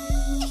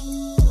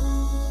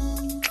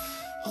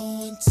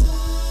on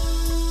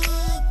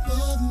top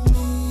of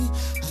me.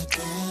 I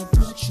got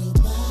what your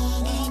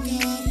body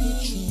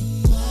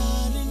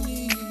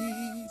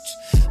needs.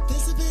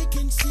 There's a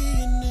vacancy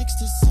in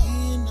ecstasy,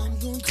 and I'm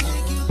gonna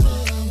take you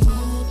there. I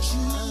want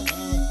you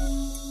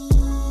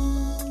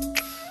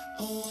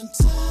on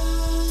top.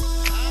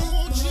 I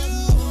want you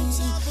on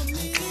top of me.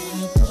 I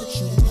got what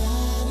your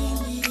body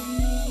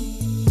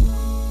needs.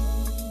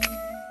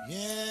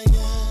 Yeah,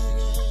 yeah,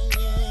 yeah,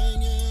 yeah,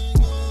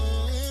 yeah,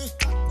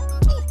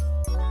 yeah. Ooh.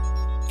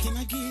 Can I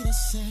get a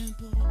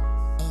sample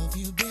of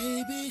you,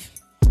 baby?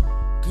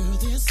 Girl,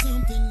 there's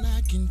something I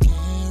can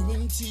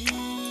guarantee,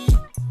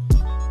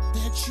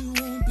 that you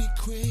won't be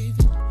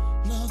craving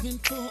loving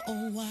for a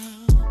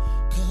while,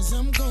 'cause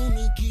I'm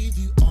gonna give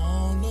you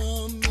all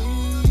of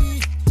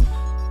me.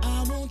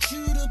 I want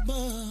you to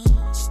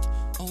bust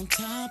on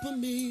top of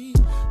me.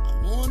 I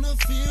wanna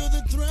feel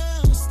the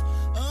thrust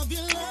of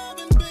your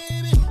loving,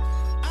 baby.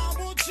 I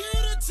want you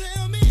to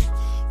tell me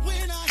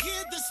when I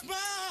hit the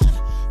spot.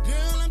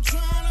 Girl, I'm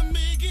trying to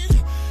make it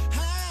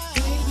high.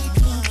 Baby,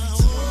 come on.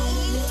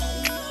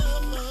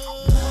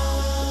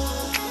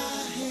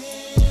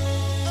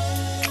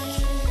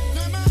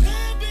 Grab my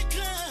hand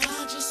because I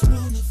just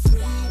wanna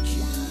freak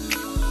you.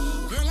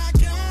 Girl, I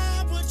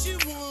got what you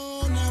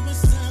want. Now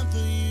it's time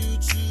for you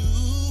to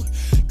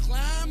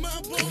climb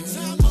up on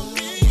top of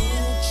me.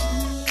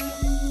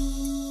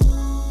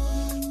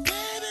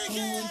 Baby,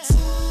 get on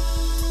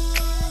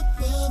top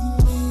of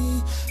me.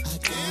 I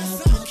got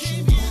what your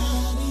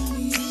body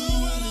needs. Do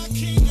what I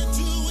came to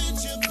do with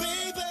you,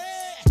 baby.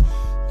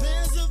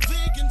 There's a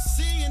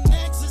vacancy in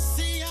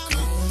ecstasy.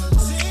 I'ma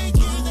take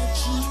you there.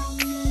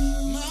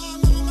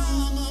 Mama,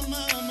 mama, mama,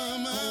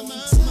 mama, mama,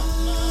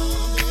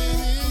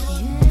 baby.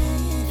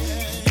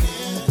 Yeah, yeah. I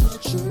got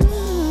what your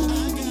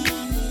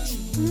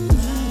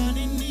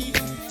body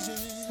needs.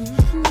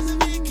 There's a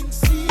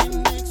vacancy in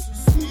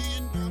ecstasy,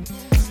 and I'm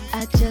gonna I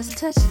just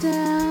touched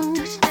down,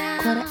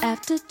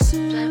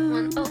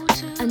 2:15.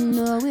 I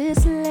know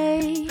it's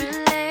late,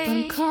 but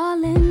I'm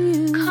calling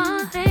you,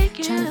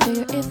 trying to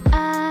figure if I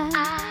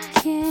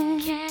can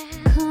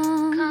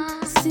come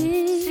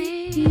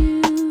see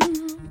you.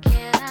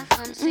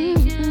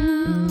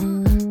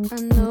 I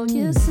know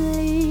you're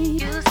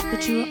asleep,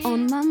 but you're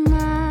on my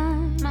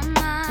mind, and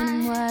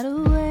I'm wide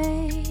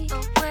awake,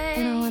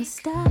 and I wanna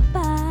stop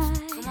by.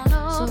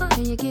 So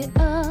can you get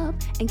up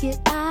and get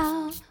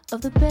out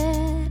of the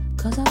bed?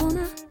 'Cause I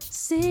wanna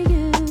see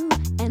you,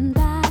 and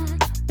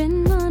I've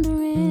been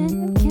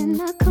wondering, can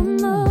I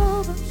come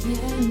over?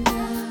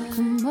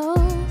 Come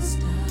over,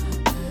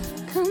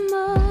 come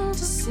over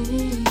to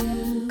see you.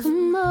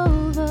 Come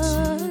over,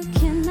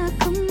 can I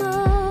come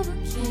over?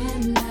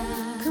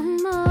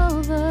 Come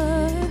over,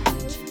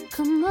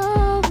 come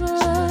over,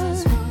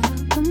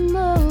 come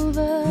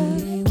over.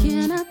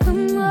 Can I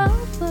come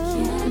over?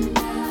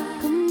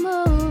 Come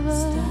over,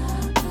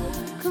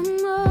 come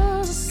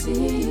over to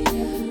see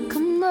you.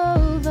 Come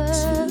over,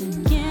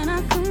 can I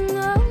come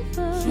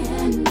over?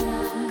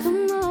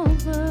 Come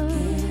over,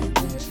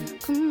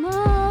 come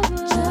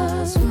over.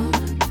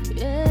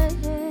 Yeah.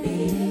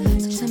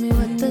 So tell me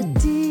what the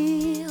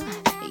deal.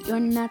 You're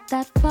not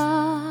that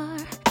far.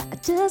 I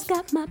just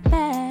got my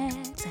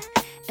bags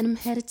and I'm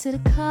headed to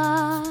the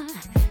car.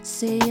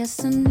 Say yes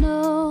or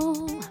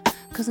no,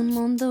 'cause I'm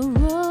on the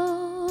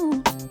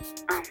road.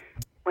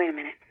 Wait a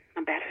minute.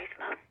 My battery's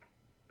low.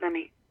 Let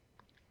me.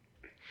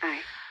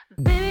 Alright.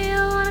 Baby, I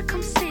wanna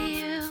come see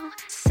you.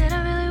 Said I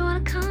really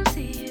wanna come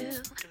see you.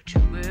 Don't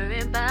you worry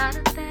about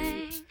a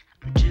thing.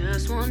 I'm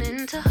just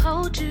wanting to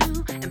hold you,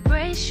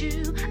 embrace you.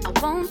 I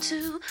want to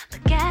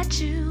look at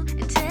you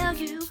and tell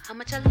you how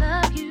much I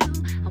love you.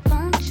 I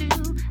want you,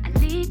 I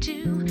need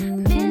you, I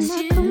miss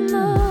you. Come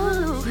on.